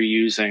pick you're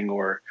using,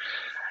 or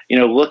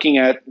looking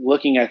at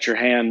your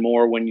hand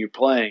more when you're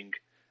playing,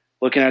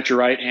 looking at your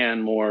right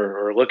hand more,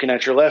 or looking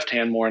at your left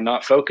hand more, and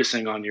not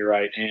focusing on your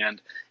right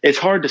hand. It's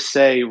hard to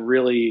say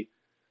really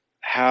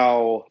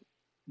how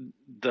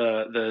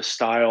the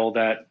style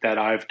that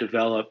I've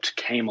developed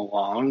came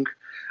along.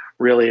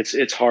 Really,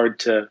 it's hard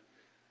to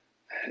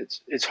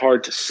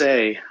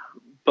say,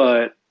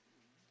 but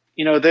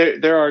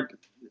there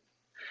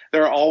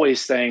are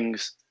always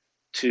things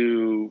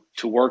to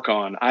work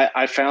on.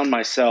 I found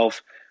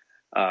myself,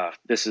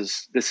 this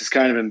is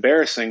kind of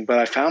embarrassing, but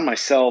I found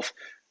myself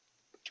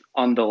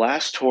on the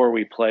last tour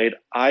we played,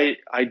 I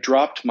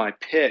dropped my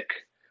pick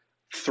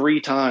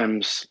 3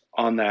 times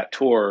on that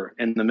tour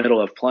in the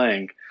middle of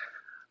playing.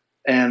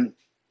 And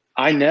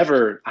I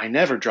never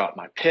drop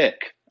my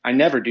pick. I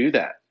never do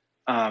that.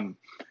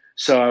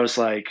 So I was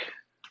like,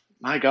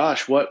 my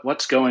gosh,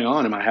 what's going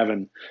on? Am I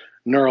having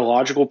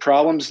neurological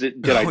problems?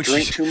 Did I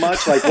drink too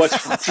much? Like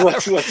what's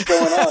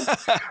going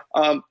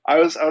on? I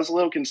was a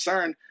little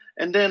concerned.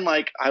 And then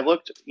like I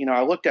looked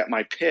at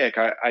my pick.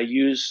 I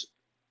use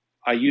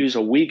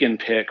a Wiegand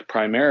pick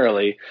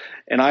primarily,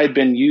 and I had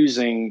been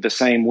using the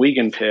same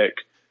Wiegand pick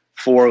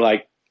for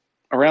like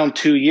around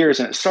 2 years,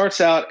 and it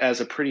starts out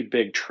as a pretty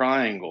big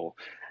triangle,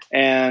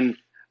 and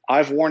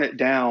I've worn it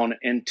down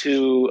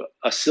into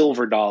a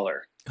silver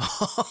dollar.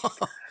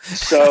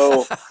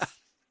 So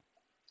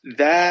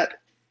that,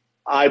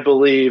 I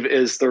believe,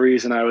 is the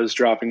reason I was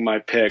dropping my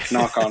pick.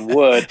 Knock on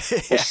wood.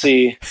 We'll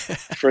see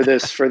for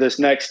this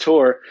next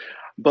tour.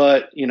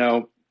 But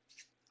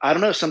I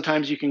don't know.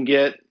 Sometimes you can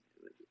get.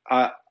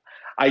 I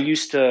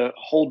used to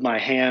hold my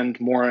hand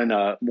more in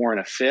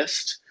a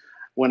fist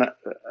when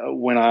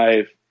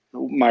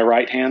my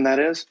right hand, that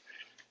is.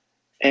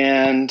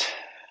 And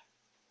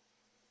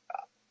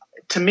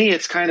to me,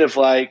 it's kind of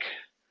like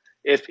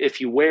if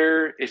you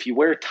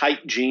wear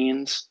tight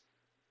jeans,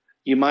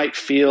 you might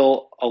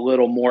feel a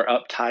little more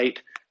uptight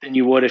than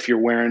you would if you're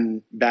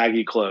wearing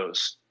baggy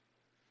clothes.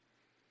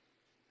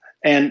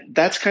 And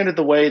that's kind of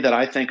the way that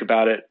I think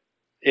about it.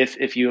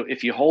 If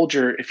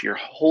you're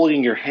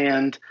holding your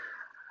hand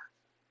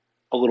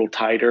a little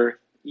tighter,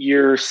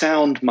 your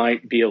sound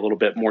might be a little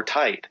bit more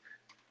tight.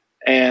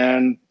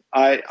 And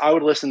I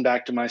would listen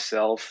back to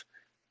myself,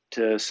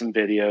 to some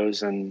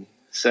videos, and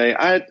say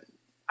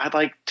I'd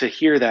like to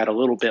hear that a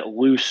little bit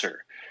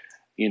looser,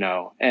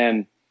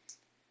 and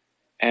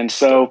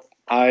so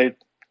I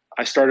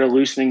started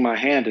loosening my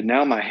hand, and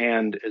now my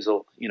hand is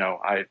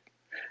I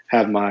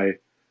have my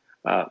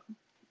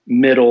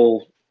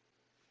middle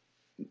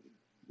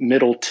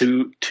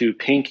to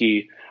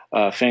pinky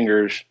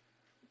fingers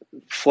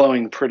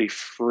flowing pretty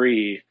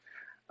free.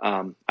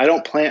 I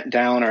don't plant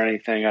down or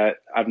anything.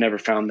 I've never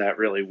found that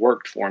really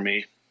worked for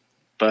me,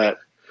 but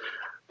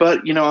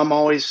I'm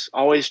always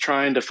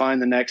trying to find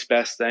the next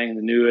best thing,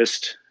 the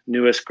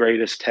newest,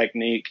 greatest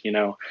technique,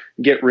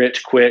 get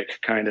rich quick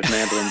kind of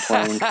mandolin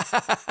playing.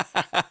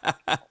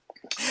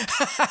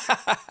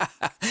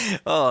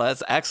 Oh,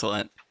 that's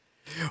excellent.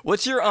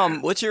 What's your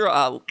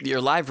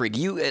live rig?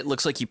 It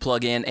looks like you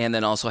plug in and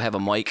then also have a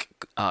mic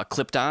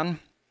clipped on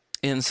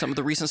in some of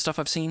the recent stuff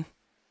I've seen.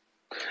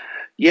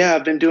 Yeah,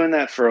 I've been doing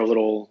that for a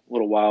little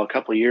while, a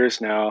couple of years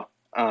now.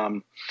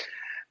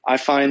 I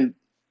find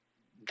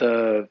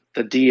the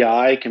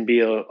DI can be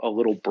a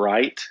little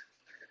bright,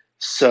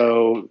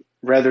 so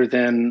rather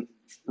than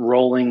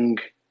rolling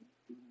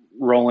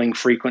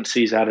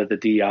frequencies out of the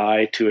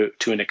DI to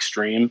an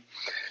extreme,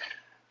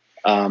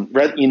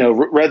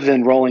 rather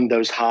than rolling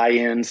those high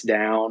ends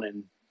down,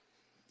 and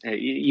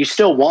you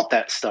still want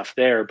that stuff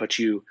there, but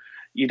you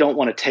don't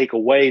want to take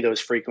away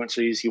those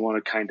frequencies. You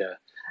want to kind of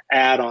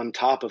add on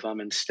top of them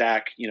and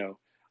stack,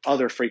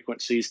 other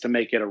frequencies to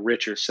make it a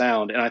richer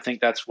sound. And I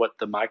think that's what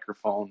the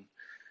microphone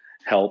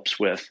helps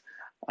with.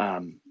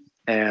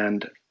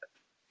 And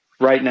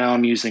right now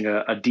I'm using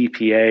a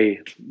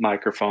DPA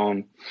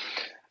microphone,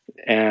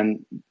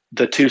 and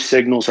the two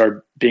signals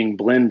are being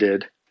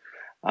blended.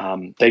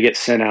 They get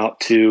sent out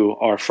to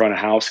our front of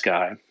house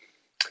guy,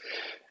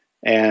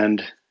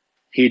 and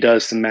he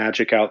does some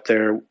magic out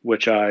there,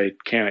 which I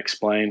can't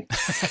explain.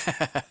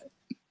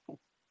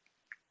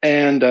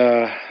 And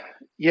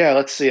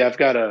let's see. I've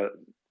got a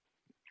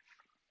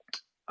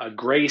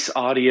Grace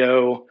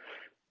Audio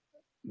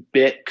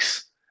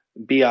Bix,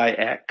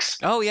 BIX.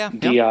 Oh yeah,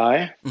 DI.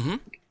 yep. Mm-hmm.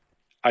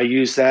 I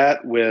use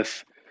that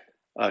with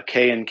a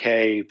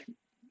K&K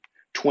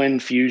twin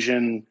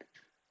fusion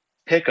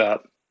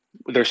pickup.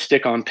 They're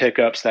stick-on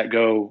pickups that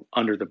go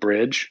under the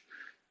bridge,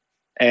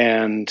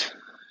 and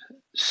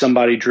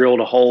somebody drilled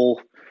a hole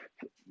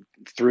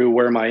through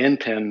where my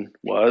end pin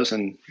was,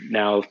 and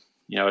now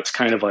it's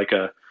kind of like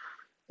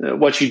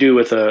what you do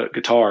with a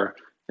guitar.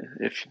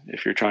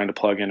 If you're trying to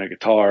plug in a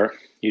guitar,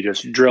 you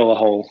just drill a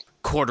hole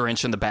 1/4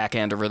 inch in the back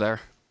end over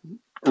there.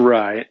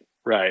 Right.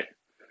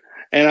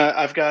 And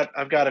I've got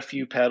a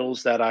few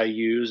pedals that I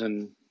use,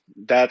 and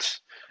that's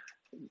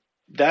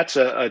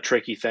a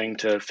tricky thing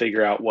to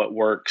figure out what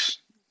works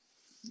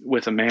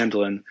with a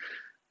mandolin,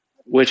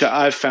 which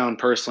I've found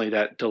personally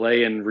that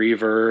delay and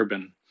reverb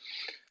and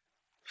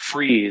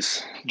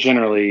freeze,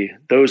 generally,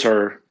 those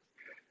are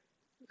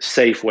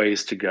safe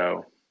ways to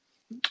go.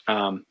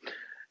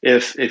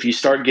 If you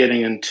start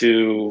getting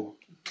into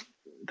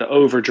the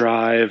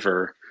overdrive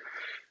or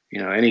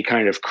any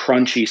kind of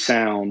crunchy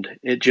sound,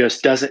 it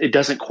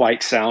doesn't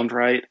quite sound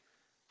right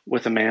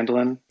with a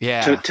mandolin.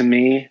 Yeah, to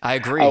me, I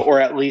agree.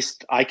 Or at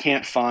least I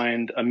can't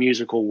find a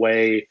musical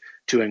way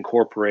to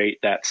incorporate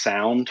that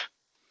sound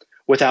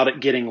without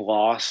it getting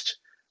lost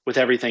with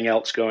everything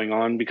else going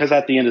on, because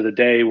at the end of the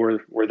day,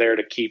 we're there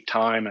to keep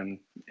time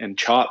and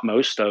chop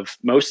most of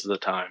the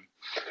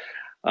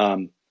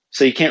time.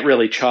 So you can't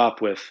really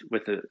chop with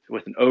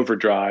an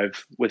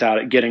overdrive without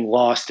it getting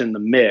lost in the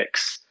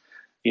mix,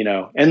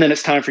 And then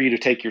it's time for you to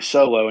take your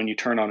solo, and you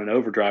turn on an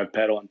overdrive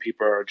pedal, and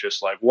people are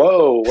just like,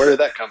 "Whoa, where did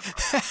that come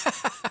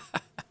from?"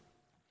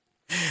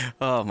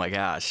 Oh my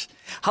gosh.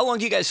 How long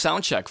do you guys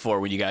sound check for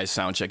when you guys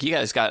sound check? You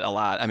guys got a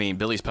lot. I mean,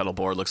 Billy's pedal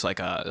board looks like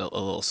a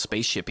little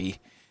spaceshipy.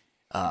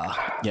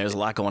 There's a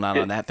lot going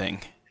on that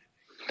thing.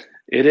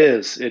 It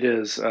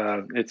is.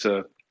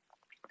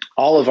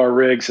 All of our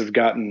rigs have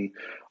gotten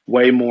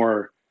way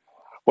more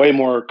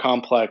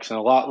complex and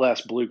a lot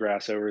less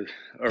bluegrass over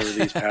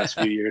these past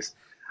few years.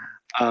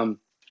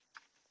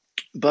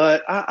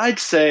 But I'd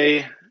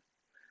say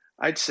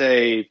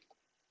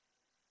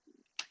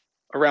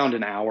around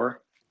an hour.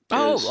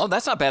 Oh,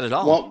 that's not bad at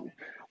all.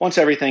 Once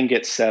everything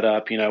gets set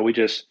up, we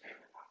just,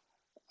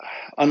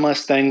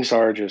 unless things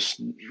are just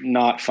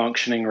not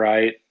functioning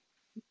right,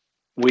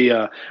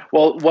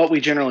 what we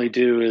generally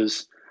do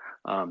is,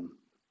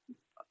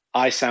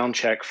 I sound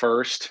check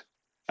first.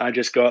 I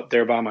just go up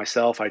there by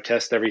myself. I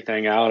test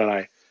everything out,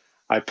 and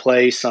I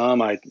play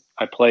some. I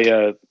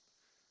play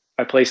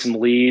some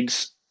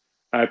leads.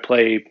 I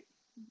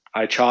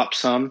chop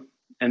some,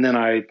 and then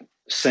I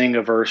sing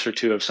a verse or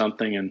two of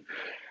something, and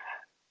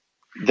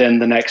then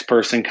the next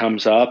person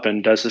comes up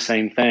and does the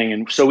same thing.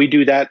 And so we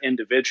do that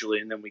individually,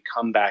 and then we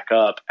come back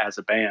up as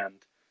a band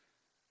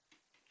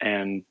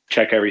and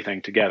check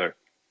everything together.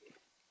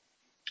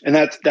 And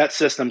that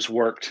system's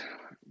worked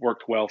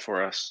well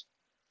for us.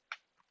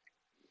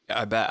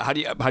 I bet. How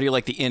do you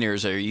like the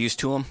in-ears? Are you used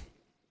to them?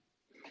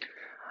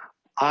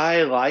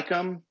 I like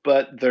them,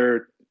 but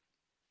they're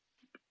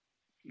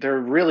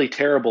really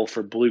terrible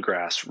for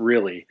bluegrass,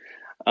 really.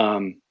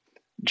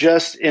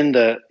 Just in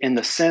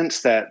the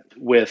sense that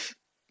with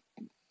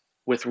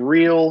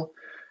real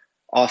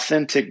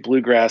authentic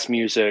bluegrass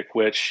music,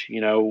 which,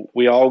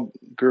 we all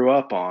grew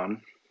up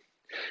on,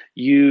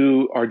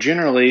 you are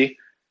generally,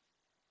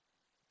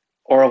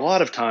 or a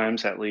lot of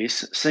times at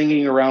least,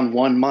 singing around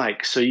one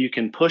mic. So you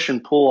can push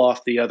and pull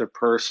off the other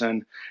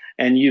person,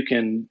 and you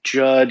can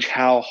judge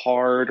how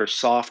hard or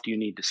soft you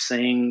need to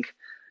sing.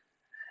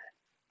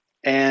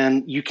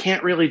 And you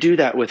can't really do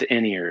that with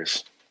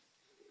in-ears.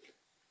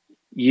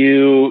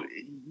 You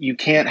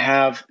can't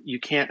have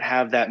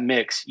that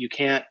mix. You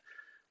can't,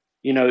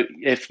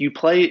 if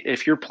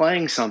you're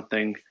playing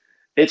something,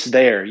 it's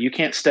there. You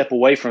can't step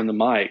away from the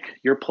mic.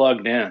 You're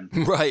plugged in.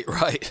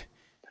 Right.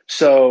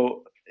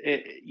 So,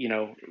 in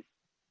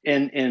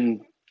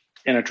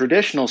a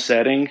traditional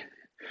setting,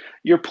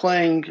 you're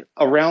playing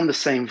around the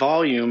same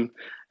volume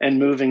and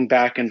moving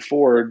back and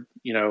forward,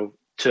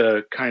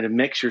 to kind of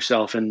mix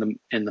yourself in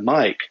the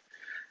mic.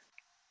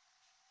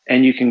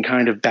 And you can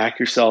kind of back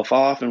yourself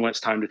off, and when it's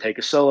time to take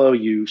a solo,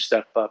 you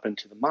step up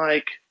into the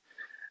mic.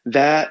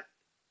 That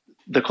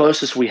the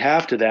closest we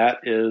have to that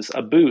is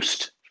a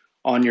boost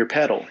on your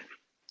pedal.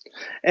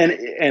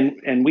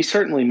 And we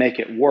certainly make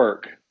it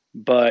work,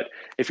 but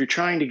if you're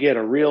trying to get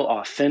a real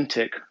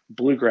authentic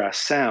bluegrass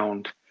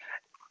sound,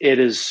 it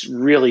is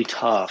really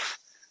tough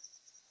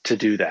to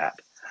do that.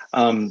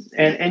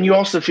 And you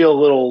also feel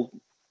a little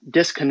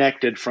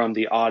disconnected from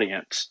the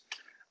audience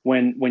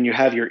when you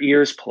have your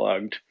ears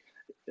plugged.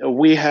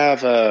 We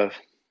have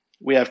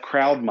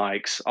crowd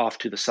mics off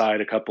to the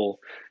side, a couple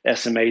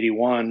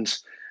SM81s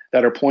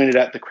that are pointed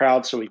at the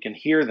crowd so we can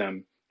hear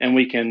them, and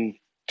we can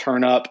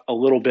turn up a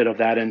little bit of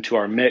that into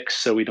our mix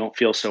so we don't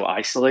feel so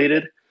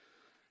isolated.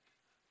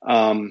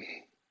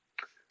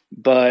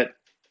 But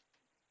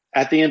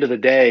at the end of the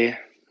day,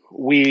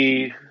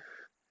 we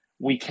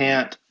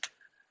can't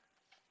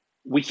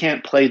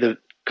play the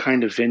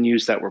kind of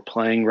venues that we're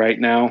playing right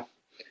now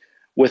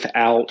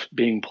without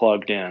being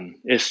plugged in.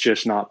 It's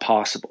just not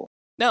possible.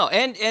 No,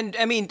 and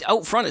I mean,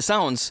 out front, it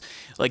sounds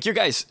like your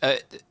guys,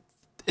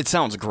 it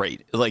sounds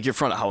great. Like your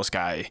front of house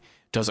guy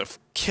does a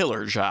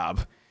killer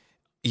job.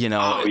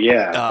 Oh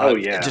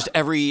yeah. Just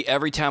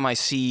every time I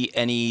see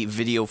any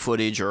video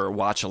footage or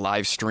watch a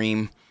live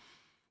stream,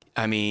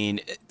 I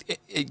mean,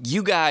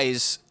 you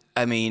guys,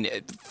 I mean,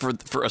 for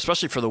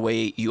especially for the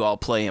way you all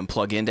play and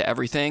plug into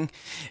everything,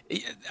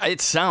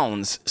 it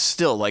sounds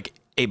still like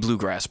a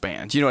bluegrass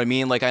band. You know what I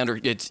mean? Like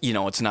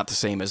it's not the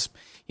same as,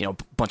 a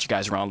bunch of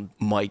guys around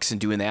mics and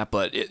doing that,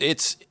 but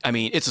it's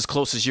as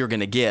close as you're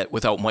going to get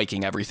without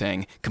miking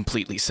everything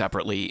completely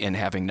separately and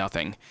having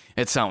nothing.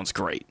 It sounds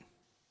great.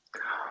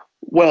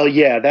 Well,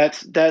 yeah,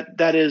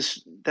 that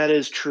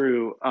is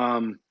true.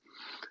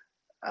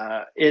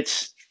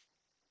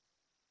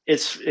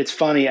 It's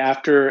funny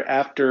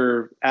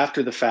after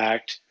the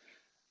fact,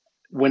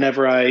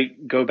 whenever I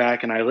go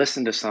back and I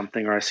listen to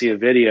something or I see a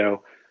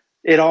video,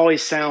 it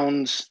always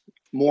sounds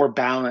more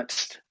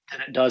balanced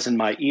than it does in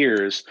my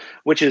ears,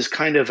 which is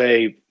kind of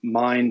a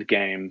mind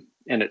game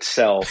in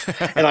itself.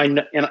 and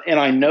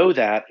I know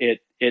that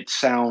it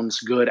sounds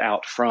good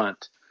out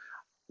front,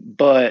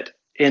 but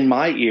in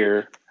my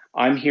ear,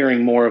 I'm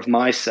hearing more of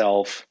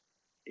myself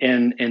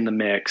in the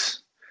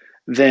mix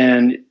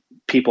than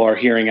people are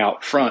hearing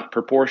out front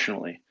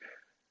proportionally,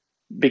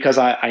 because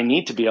I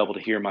need to be able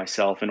to hear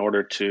myself in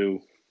order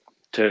to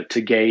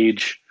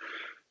gauge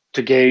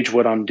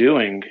what I'm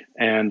doing,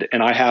 and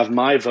I have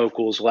my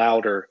vocals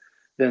louder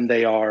than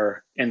they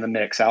are in the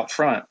mix out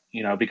front,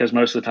 because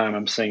most of the time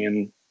I'm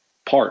singing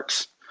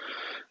parts.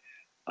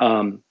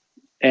 And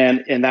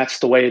that's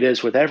the way it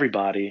is with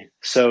everybody.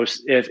 So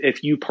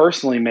if you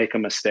personally make a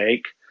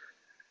mistake,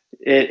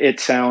 it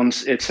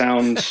sounds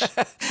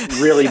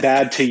really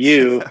bad to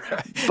you,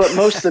 but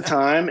most of the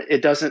time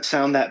it doesn't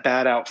sound that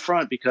bad out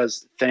front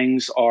because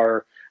things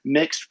are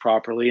mixed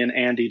properly. And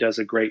Andy does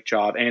a great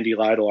job. Andy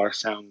Lytle, our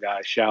sound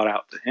guy, shout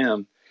out to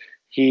him.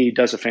 He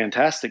does a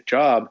fantastic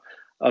job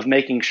of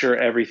making sure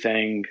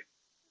everything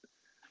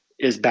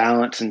is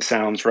balanced and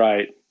sounds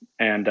right.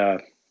 And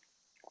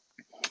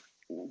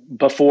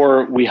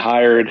before we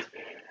hired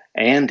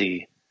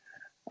Andy,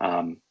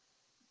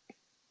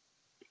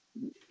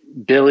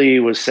 Billy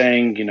was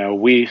saying,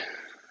 we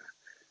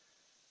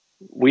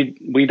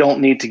don't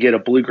need to get a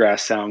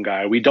bluegrass sound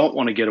guy. We don't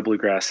want to get a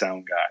bluegrass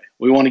sound guy.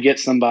 We want to get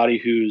somebody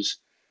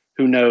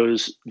who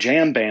knows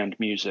jam band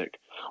music,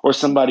 or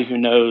somebody who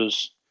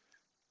knows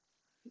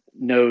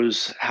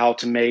how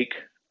to make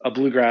a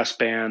bluegrass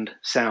band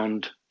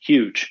sound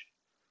huge,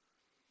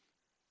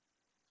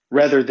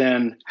 rather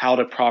than how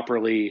to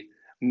properly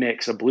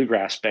mix a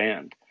bluegrass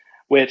band,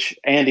 which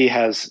Andy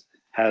has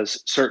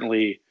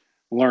certainly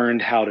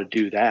learned how to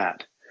do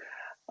that.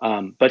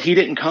 But he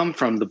didn't come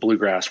from the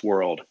bluegrass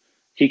world.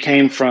 He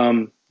came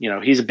from,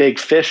 he's a big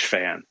Fish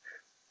fan.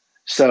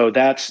 So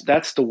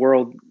that's the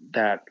world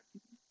that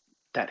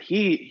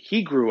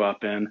he grew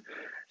up in.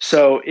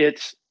 So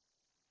it's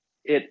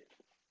a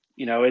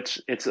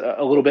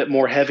little bit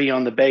more heavy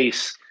on the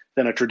bass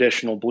than a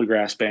traditional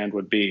bluegrass band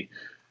would be.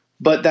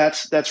 But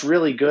that's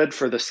really good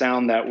for the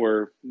sound that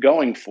we're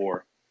going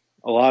for.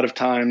 A lot of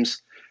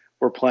times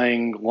we're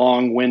playing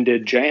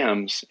long-winded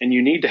jams, and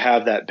you need to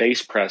have that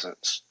bass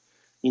presence.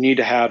 You need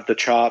to have the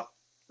chop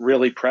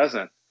really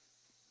present.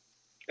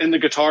 And the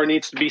guitar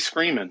needs to be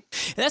screaming.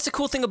 And that's the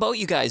cool thing about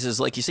you guys is,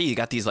 like you say, you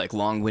got these like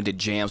long-winded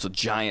jams with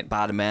giant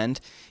bottom end.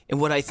 And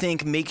what I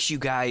think makes you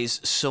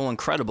guys so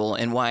incredible,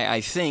 and why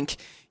I think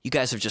you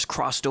guys have just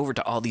crossed over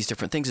to all these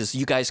different things, is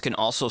you guys can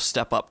also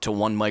step up to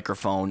one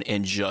microphone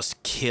and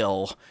just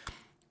kill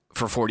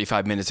for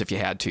 45 minutes if you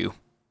had to.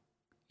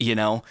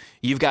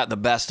 You've got the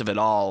best of it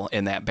all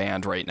in that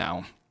band right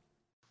now.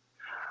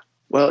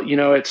 Well,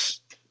 it's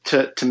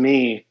to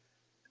me,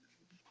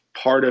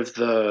 part of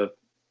the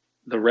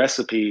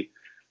recipe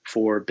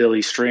for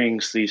Billy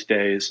Strings these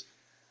days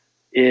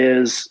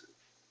is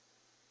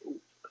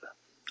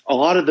a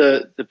lot of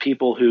the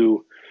people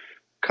who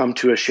come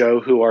to a show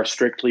who are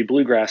strictly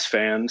bluegrass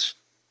fans,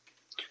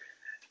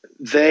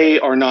 they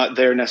are not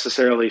there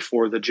necessarily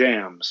for the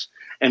jams,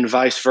 and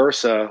vice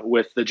versa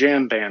with the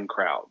jam band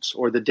crowds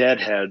or the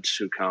deadheads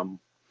who come.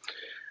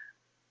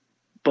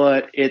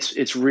 But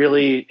it's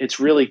really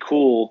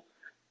cool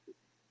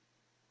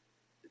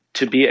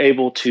to be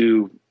able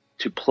to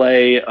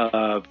play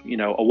a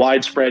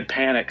Widespread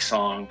Panic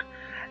song,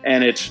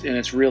 and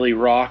it's really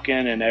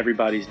rocking and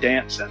everybody's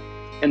dancing,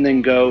 and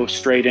then go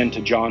straight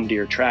into John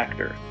Deere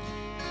Tractor.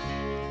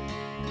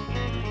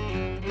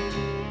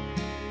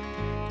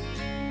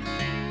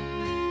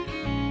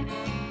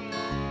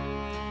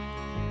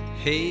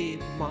 Hey,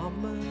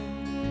 mama,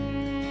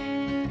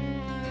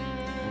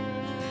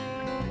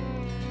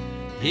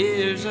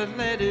 here's a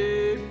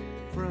letter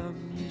from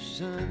your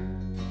son.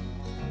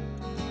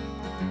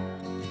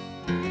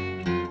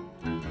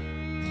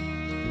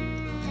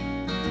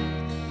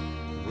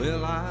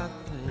 Well, I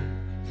think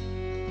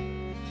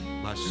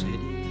my city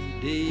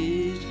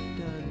days are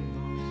done,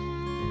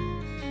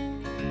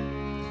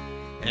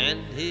 and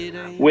it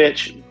ain't.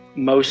 Which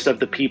most of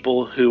the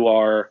people who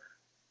are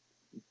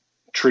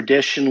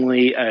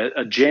traditionally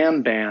a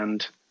jam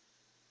band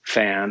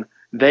fan,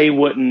 they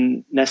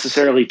wouldn't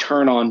necessarily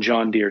turn on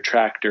John Deere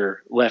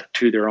Tractor left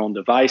to their own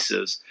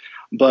devices.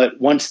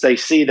 But once they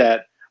see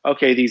that,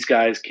 okay, these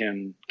guys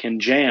can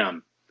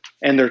jam,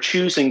 and they're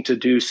choosing to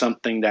do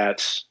something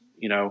that's,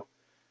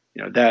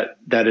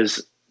 that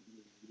is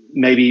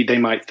maybe they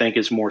might think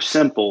is more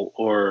simple,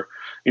 or,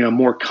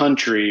 more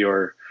country,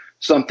 or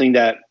something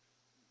that,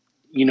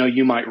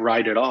 you might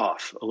write it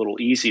off a little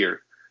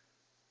easier.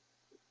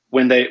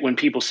 When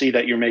people see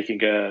that you're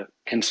making a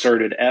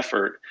concerted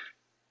effort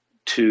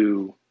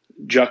to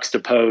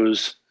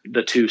juxtapose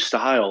the two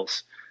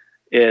styles,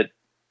 it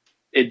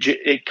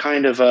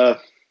kind of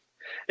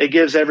it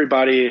gives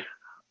everybody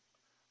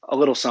a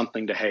little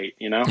something to hate,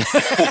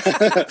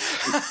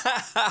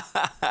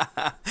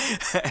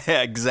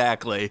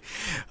 Exactly.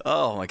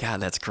 Oh my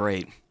God, that's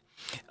great,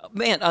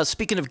 man.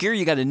 Speaking of gear,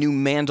 you got a new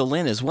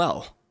mandolin as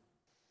well.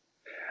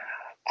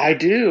 I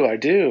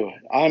do.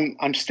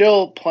 I'm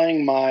still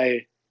playing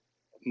my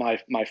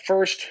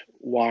first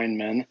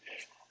Weinman,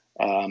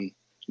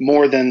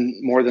 more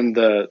than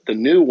the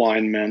new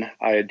Weinman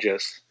I had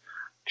just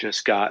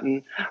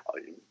gotten.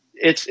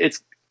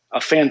 It's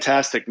a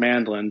fantastic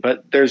mandolin,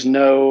 but there's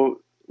no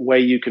way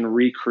you can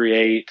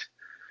recreate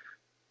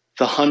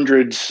the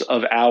hundreds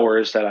of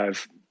hours that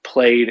I've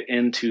played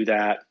into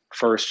that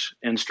first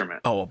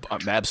instrument. Oh,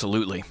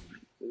 absolutely.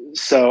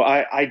 So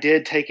I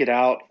did take it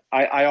out.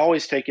 I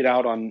always take it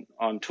out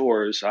on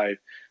tours. I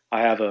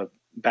have a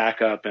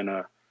backup and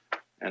a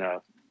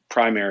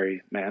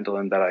primary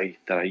mandolin that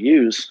I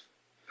use,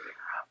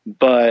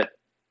 but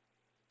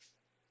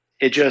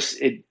it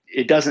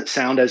doesn't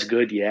sound as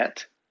good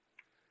yet.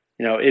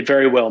 It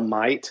very well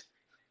might,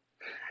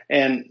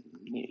 and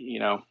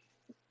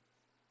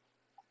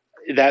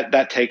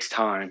that takes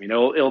time.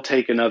 It'll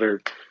take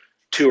another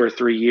 2 or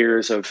 3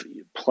 years of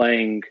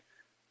playing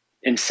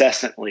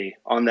incessantly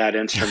on that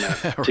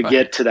instrument Right. to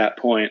get to that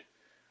point,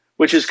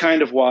 which is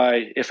kind of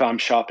why if I'm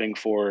shopping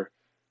for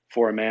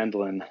a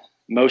mandolin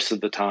most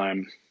of the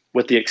time,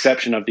 with the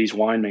exception of these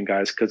Weinmann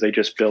guys, because they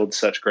just build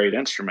such great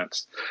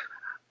instruments,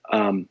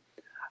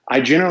 I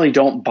generally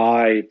don't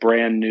buy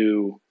brand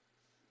new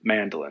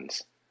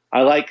mandolins.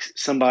 I like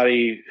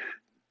somebody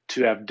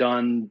to have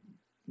done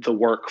the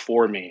work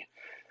for me.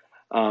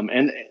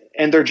 And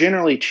they're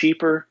generally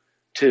cheaper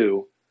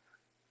too.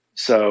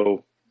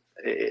 So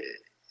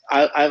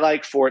I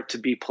like for it to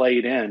be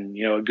played in,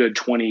 a good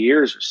 20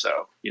 years or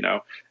so.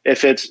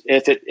 If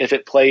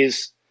it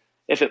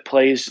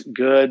plays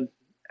good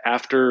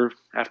after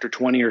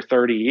 20 or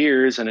 30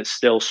 years and it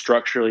still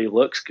structurally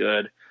looks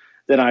good,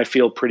 then I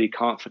feel pretty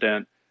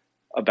confident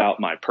about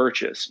my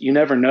purchase. You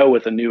never know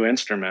with a new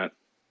instrument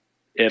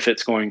if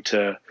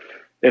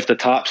the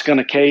top's going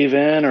to cave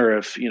in, or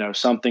if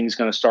something's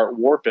going to start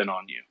warping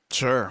on you.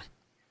 Sure.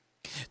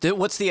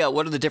 What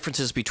are the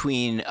differences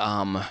between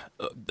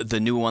the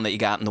new one that you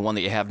got and the one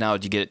that you have now?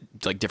 Did you get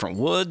like different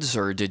woods,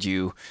 or was it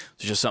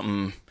just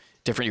something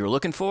different you were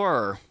looking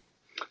for?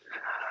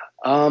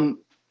 Or?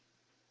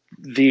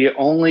 The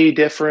only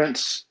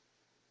difference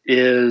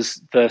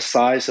is the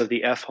size of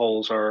the F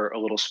holes are a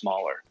little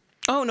smaller.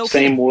 Oh, no.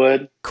 Same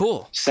wood.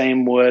 Cool.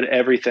 Same wood.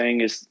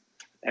 Everything is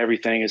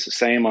the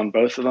same on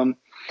both of them.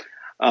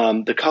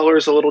 The color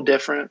is a little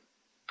different.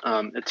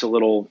 It's a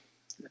little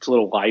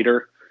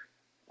lighter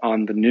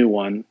on the new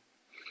one.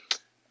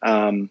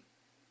 My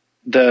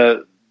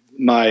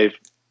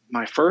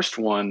first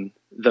one,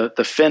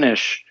 the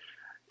finish,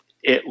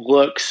 it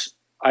looks.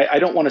 I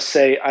don't want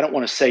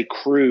to say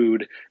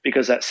crude,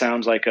 because that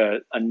sounds like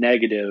a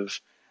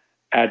negative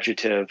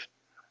adjective,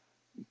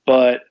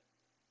 but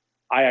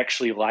I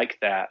actually like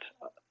that.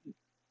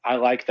 I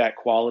like that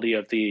quality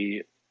of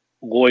the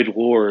Lloyd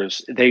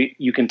lures.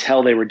 You can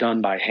tell they were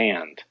done by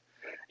hand.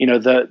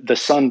 The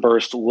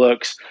sunburst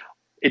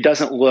it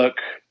doesn't look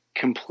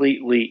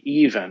completely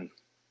even.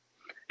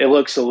 It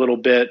looks a little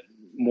bit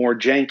more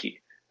janky,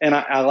 and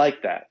I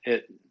like that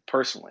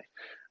personally.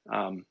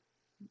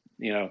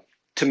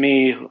 To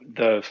me,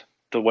 the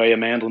way a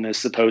mandolin is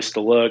supposed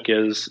to look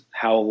is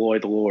how a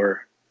Lloyd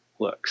lure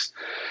looks,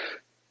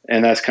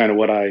 and that's kind of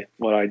what I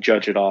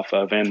judge it off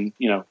of. And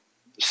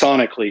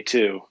sonically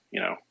too.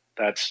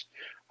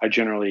 I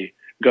generally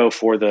go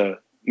for the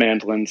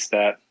mandolins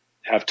that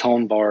have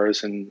tone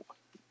bars, and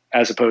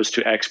as opposed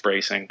to X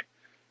bracing,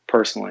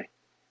 personally.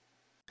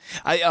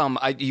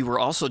 You were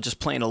also just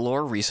playing a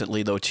lure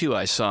recently, though, too.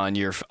 I saw on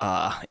your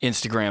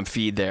Instagram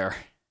feed there.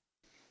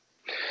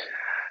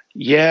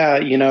 Yeah,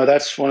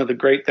 that's one of the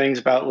great things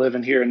about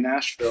living here in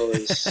Nashville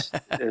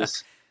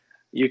is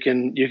you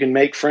can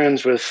make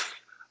friends with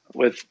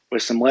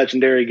some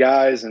legendary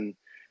guys and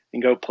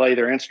go play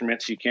their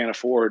instruments you can't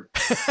afford.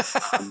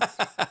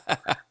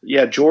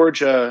 Yeah,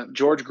 George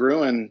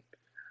Gruen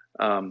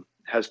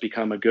has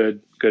become a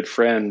good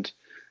friend,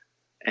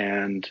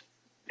 and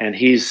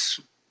he's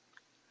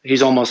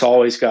almost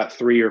always got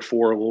 3 or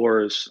 4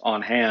 lures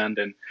on hand,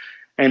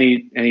 and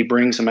he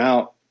brings them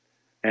out,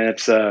 and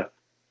it's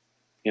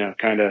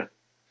kind of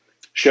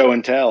show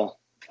and tell,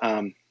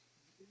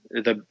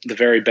 the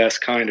very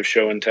best kind of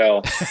show and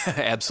tell.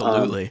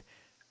 Absolutely.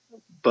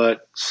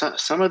 But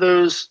some of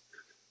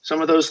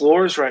those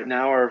lures right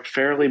now are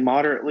fairly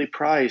moderately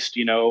priced.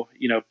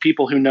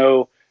 People who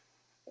know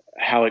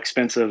how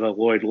expensive a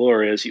Lloyd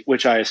lure is,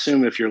 which I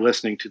assume if you're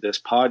listening to this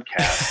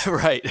podcast,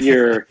 right,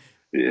 you're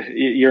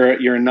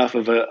enough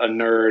of a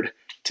nerd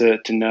to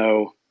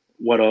know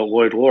what a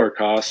Lloyd lure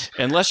costs.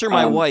 Unless you're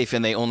my wife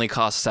and they only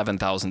cost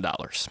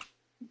 $7,000.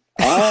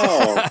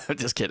 Oh,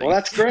 just kidding. Well,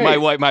 that's great. My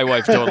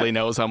wife totally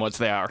knows how much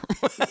they are.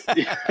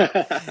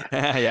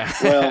 Yeah.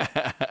 Well,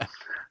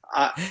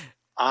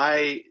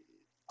 I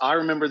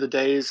remember the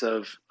days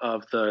of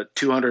the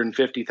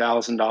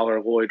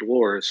 $250,000 Lloyd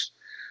lures,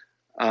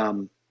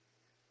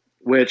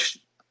 which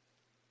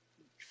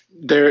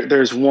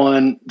there's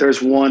one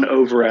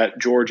over at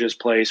George's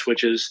place,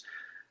 which is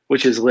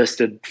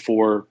listed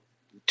for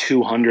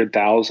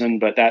 $200,000,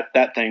 but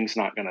that thing's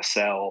not going to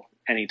sell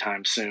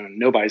anytime soon.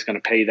 Nobody's going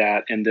to pay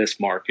that in this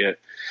market.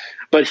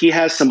 But he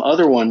has some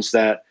other ones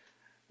that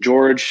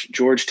George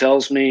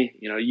tells me,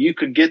 you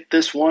could get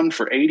this one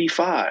for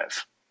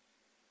 $85,000.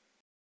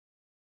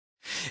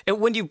 And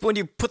when you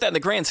put that in the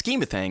grand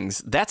scheme of things,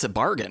 that's a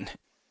bargain.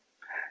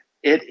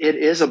 It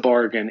is a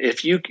bargain.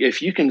 If you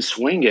can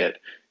swing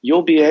it,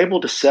 you'll be able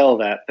to sell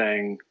that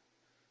thing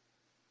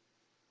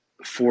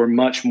for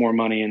much more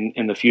money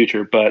in the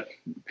future. But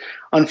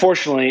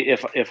unfortunately,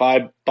 if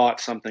I bought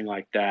something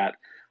like that,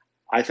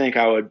 I think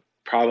I would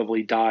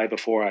probably die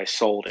before I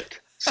sold it.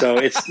 So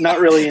it's not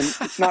really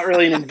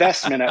an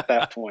investment at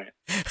that point.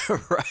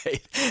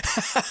 Right.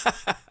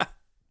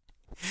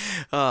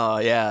 Oh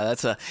yeah,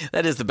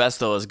 that is the best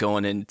though, is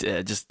going and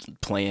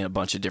just playing a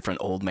bunch of different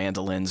old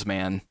mandolins,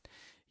 man.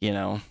 You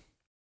know.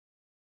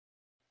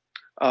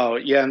 Oh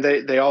yeah, and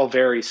they all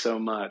vary so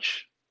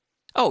much.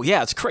 Oh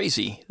yeah, it's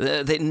crazy.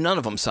 None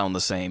of them sound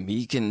the same.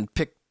 You can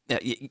pick.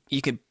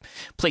 You could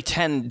play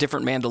 10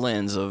 different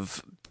mandolins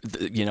of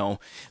the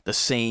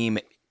same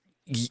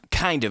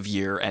kind of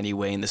year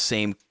anyway, and the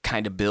same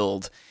kind of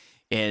build,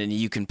 and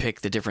you can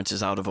pick the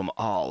differences out of them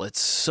all.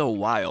 It's so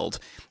wild.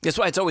 That's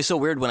why it's always so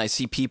weird when I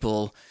see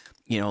people,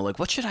 like,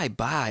 what should I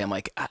buy? I'm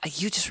like,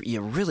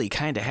 you really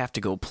kind of have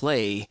to go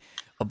play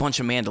a bunch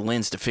of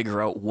mandolins to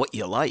figure out what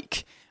you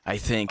like, I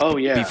think. Oh,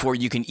 yeah. Before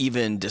you can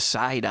even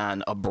decide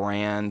on a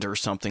brand or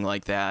something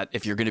like that.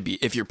 If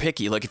you're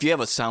picky, like if you have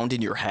a sound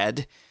in your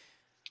head,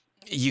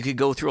 you could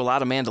go through a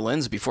lot of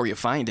mandolins before you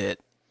find it.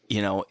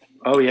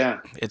 Oh yeah,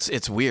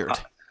 it's weird.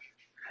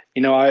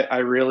 I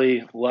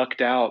really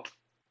lucked out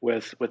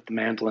with the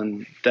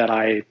mandolin that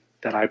I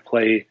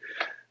play,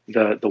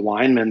 the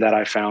Weinman that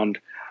I found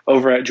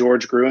over at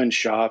George Gruen's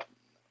shop.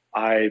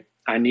 I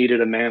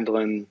needed a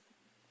mandolin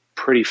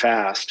pretty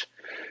fast,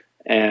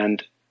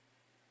 and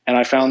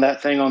I found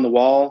that thing on the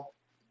wall,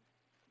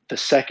 the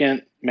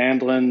second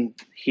mandolin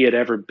he had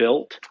ever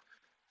built,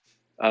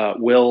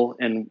 Will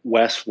and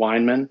Wes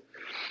Weinman.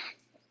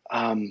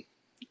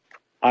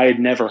 I had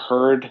never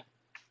heard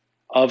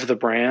of the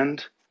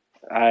brand.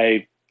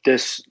 They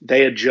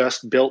had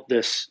just built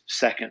this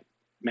second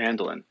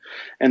mandolin,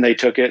 and they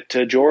took it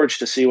to George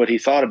to see what he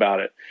thought about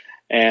it,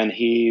 and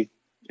he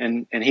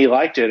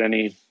liked it, and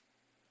he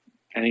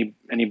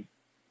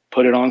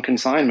put it on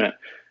consignment.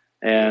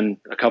 And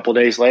a couple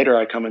days later,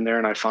 I come in there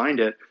and I find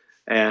it,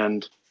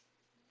 and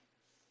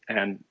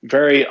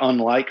very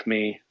unlike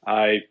me,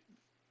 I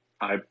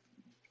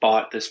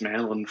bought this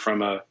mandolin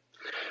from a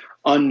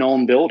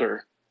unknown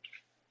builder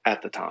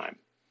at the time,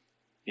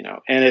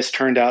 and it's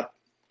turned out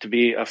to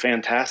be a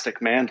fantastic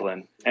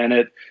mandolin. And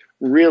it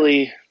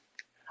really,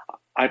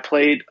 I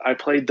played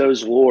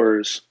those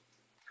lures,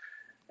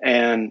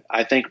 and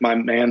I think my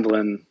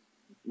mandolin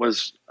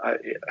was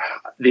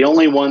the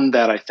only one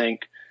that I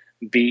think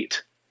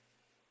beat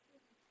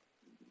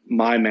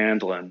my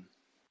mandolin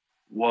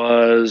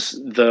was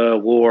the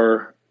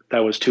lure that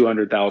was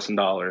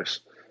 $200,000.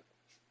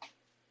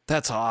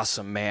 That's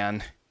awesome,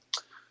 man.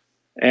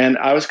 And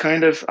I was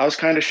kind of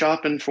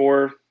shopping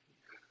for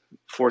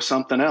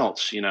something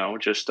else,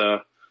 just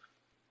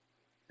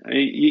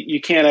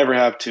you can't ever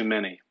have too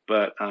many,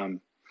 but I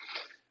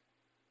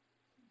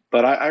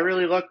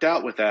really lucked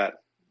out with that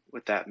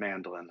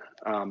mandolin.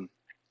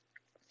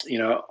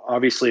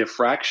 Obviously a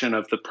fraction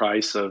of the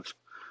price of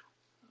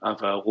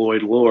a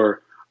Lloyd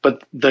lure,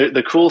 but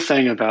the cool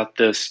thing about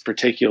this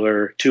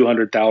particular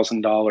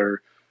 $200,000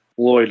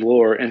 Lloyd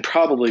lure, and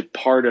probably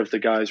part of the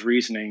guy's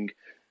reasoning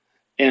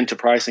into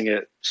pricing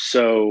it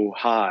so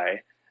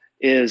high,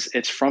 is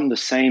it's from the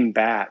same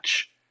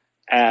batch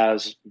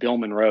as Bill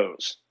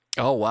Monroe's.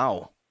 Oh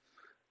wow!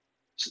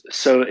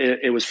 So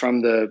it was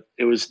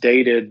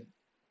dated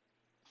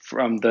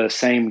from the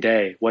same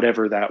day,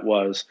 whatever that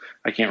was.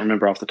 I can't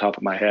remember off the top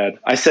of my head.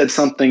 I said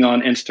something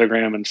on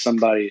Instagram and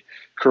somebody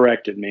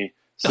corrected me.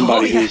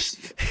 Somebody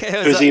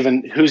who's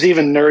even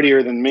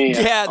nerdier than me.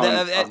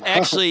 Yeah,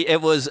 actually,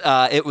 it was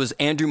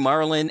Andrew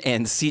Marlin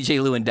and C.J.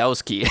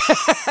 Lewandowski.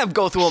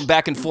 Go through them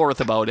back and forth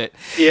about it.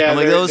 Yeah, I'm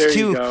like,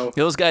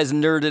 those guys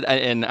nerded,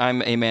 and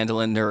I'm a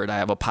mandolin nerd. I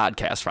have a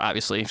podcast,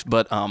 obviously,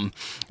 but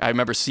I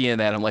remember seeing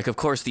that. I'm like, of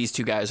course, these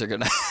two guys are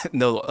gonna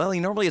know. Well,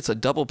 normally it's a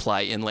double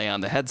ply inlay on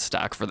the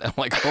headstock for them. I'm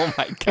like, oh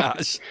my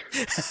gosh.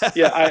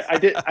 Yeah, I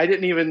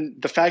didn't even,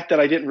 the fact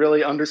that I didn't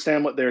really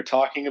understand what they were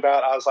talking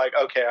about, I was like,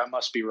 okay, I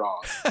must be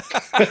wrong.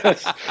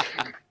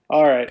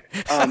 All right.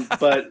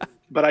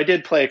 But I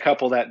did play a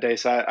couple that day,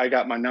 so I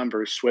got my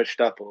numbers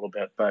switched up a little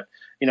bit. But,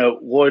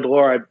 Lloyd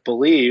lure, I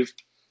believe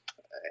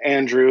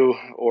Andrew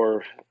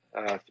or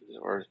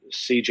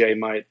CJ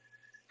might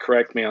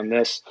correct me on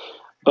this,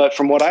 but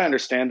from what I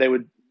understand,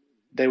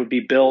 they would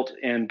be built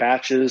in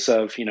batches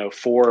of, 4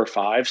 or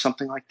 5,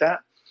 something like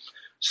that.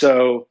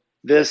 So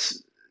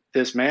this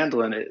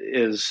mandolin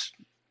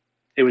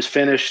it was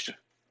finished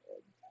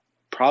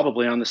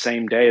probably on the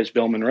same day as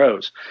Bill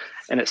Monroe's,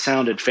 and it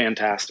sounded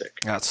fantastic.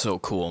 That's so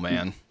cool,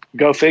 man.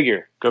 Go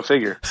figure.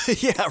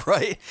 Yeah,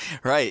 right.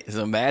 It's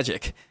a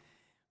magic,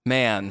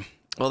 man.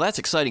 Well, that's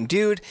exciting,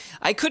 dude.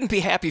 I couldn't be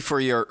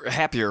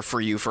happier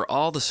for you for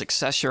all the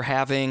success you're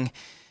having.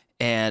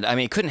 And I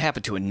mean, it couldn't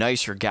happen to a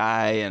nicer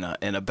guy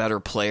and a better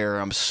player.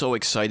 I'm so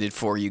excited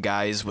for you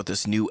guys with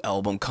this new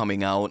album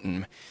coming out,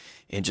 and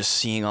just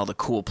seeing all the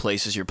cool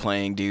places you're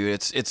playing,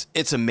 dude.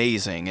 It's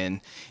amazing,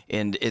 and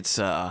it's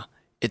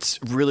it's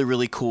really,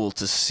 really cool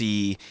to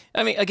see.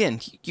 I mean,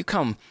 again, you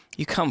come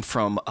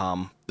from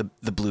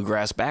the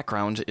bluegrass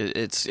background.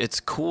 It's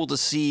cool to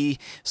see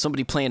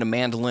somebody playing a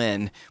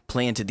mandolin,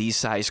 playing to these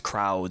size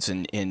crowds,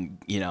 and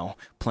you know,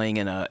 playing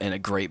in a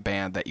great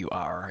band that you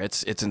are.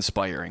 It's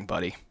inspiring,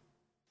 buddy.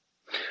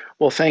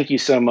 Well, thank you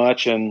so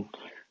much, and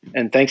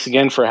thanks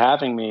again for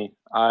having me.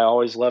 I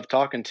always love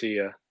talking to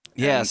you.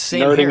 Yeah, and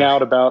same nerding here.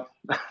 out about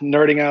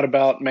nerding out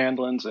about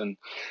mandolins, and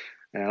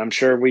I'm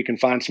sure we can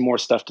find some more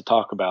stuff to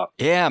talk about.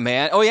 Yeah,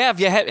 man. Oh yeah, have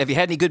you had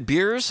any good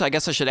beers? I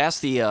guess I should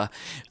ask the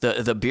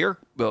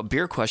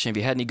beer question. Have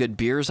you had any good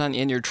beers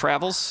in your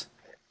travels?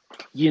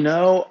 You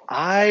know,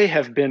 I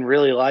have been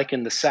really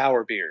liking the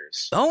sour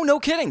beers. Oh, no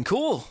kidding.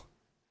 Cool.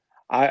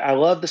 I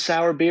love the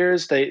sour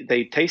beers.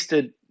 They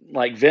tasted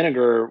like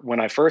vinegar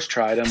when I first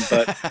tried them,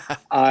 but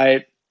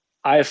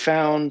I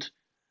found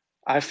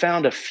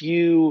a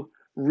few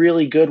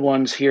really good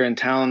ones here in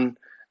town.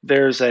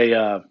 There's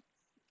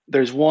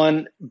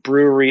one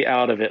brewery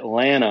out of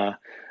Atlanta.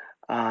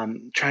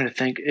 Trying to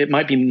think, it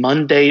might be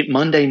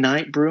Monday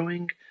Night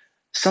Brewing,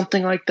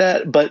 something like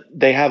that. But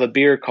they have a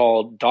beer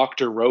called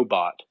Dr.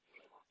 Robot,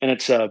 and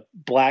it's a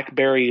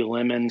blackberry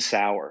lemon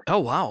sour. Oh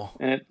wow!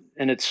 And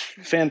it's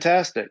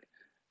fantastic.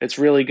 It's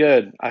really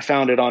good. I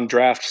found it on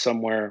draft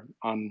somewhere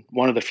on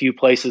one of the few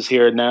places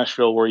here in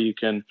Nashville where you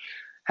can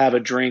have a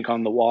drink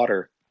on the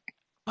water.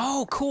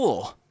 Oh,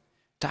 cool.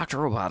 Dr.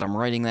 Robot, I'm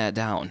writing that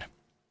down.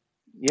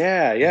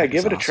 Yeah,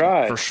 give it a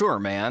try. For sure,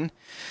 man.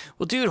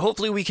 Well, dude,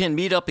 hopefully we can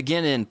meet up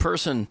again in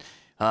person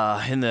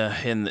in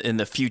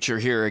the future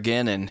here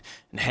again and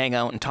hang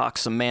out and talk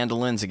some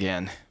mandolins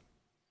again.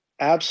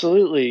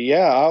 Absolutely.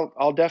 Yeah,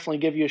 I'll definitely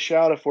give you a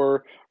shout if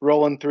we're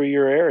rolling through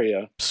your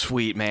area.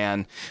 Sweet,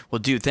 man. Well,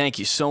 dude, thank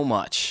you so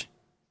much.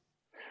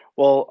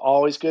 Well,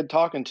 always good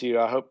talking to you.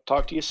 I hope to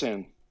talk to you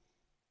soon.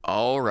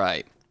 All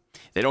right.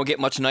 They don't get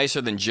much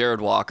nicer than Jarrod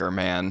Walker,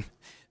 man.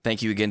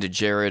 Thank you again to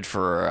Jarrod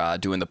for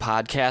doing the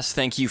podcast.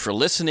 Thank you for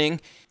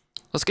listening.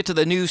 Let's get to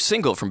the new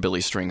single from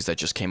Billy Strings that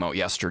just came out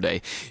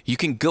yesterday. You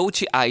can go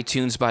to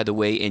iTunes, by the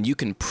way, and you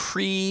can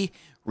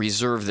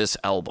pre-reserve this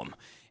album.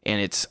 And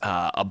it's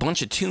a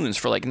bunch of tunes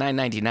for like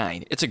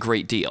 $9.99. It's a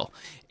great deal.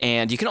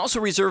 And you can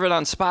also reserve it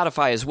on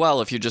Spotify as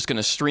well if you're just going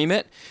to stream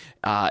it.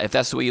 If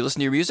that's the way you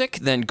listen to your music,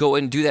 then go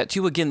ahead and do that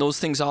too. Again, those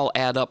things all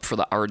add up for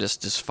the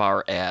artist as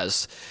far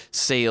as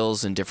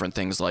sales and different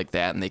things like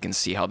that, and they can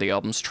see how the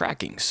album's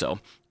tracking. So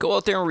go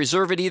out there and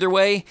reserve it either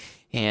way.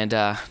 And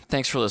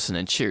thanks for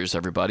listening. Cheers,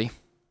 everybody.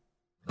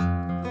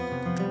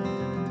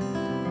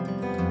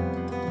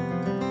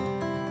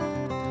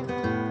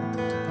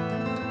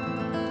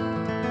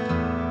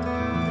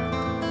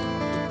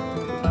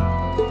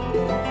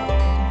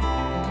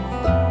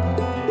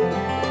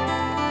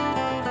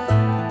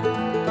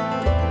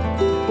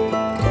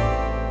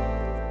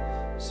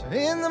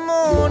 In the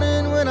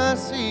morning when I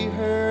see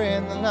her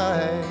in the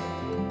light,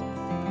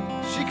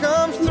 she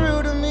comes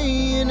through to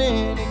me in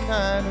any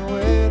kind of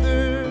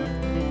weather.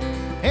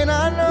 And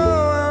I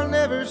know I'll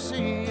never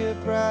see a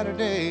brighter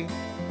day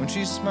when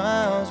she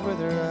smiles with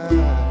her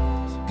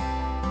eyes.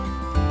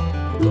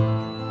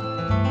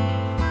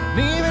 And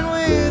even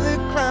with a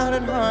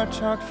clouded heart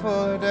chock full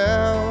of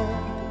doubt,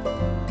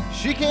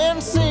 she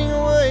can sing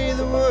away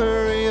the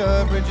worry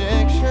of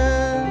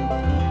rejection.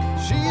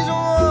 She's a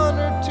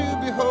wonder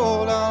to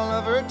behold. I'll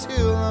love her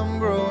till I'm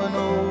growing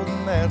old,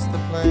 and that's the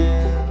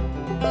plan.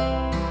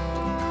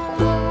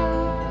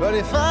 But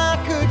if I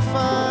could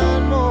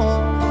find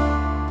more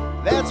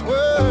that's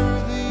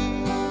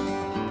worthy,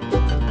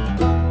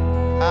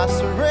 I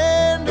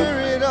surrender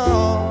it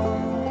all.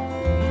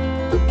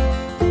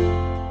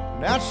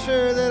 Not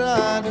sure that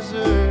I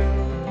deserve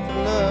the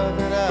love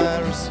that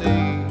I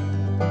receive,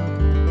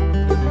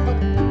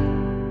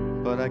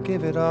 but I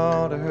give it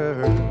all to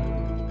her.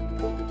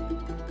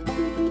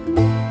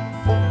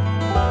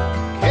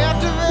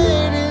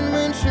 Captivating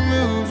when she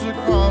moves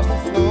across the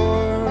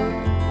floor.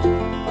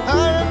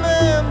 I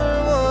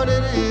remember what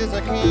it is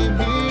I came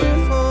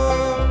here for,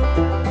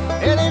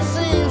 and it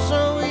seems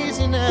so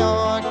easy now.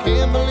 I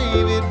can't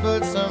believe it,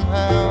 but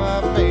somehow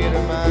I've made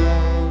her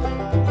mine.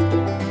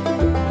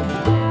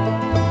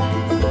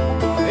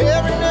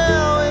 Every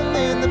now and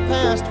then the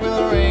past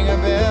will ring a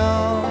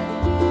bell,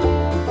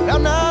 but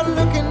I'm not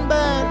looking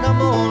back,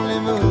 I'm only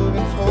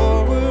moving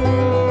forward.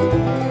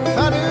 If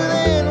I knew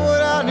then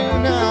what I knew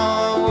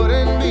now, I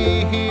wouldn't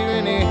be here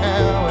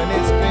anyhow, and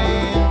it's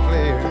been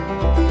clear.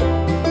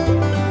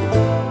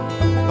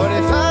 But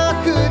if I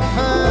could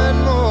find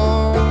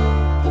more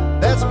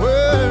that's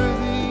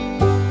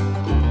worthy,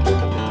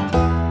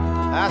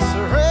 I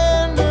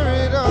surrender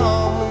it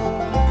all.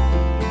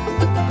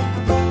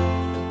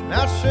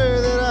 Not sure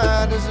that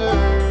I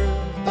deserve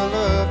the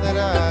love that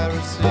I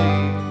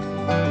receive,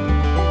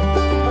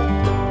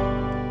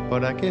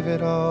 but I give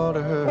it all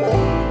to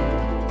her.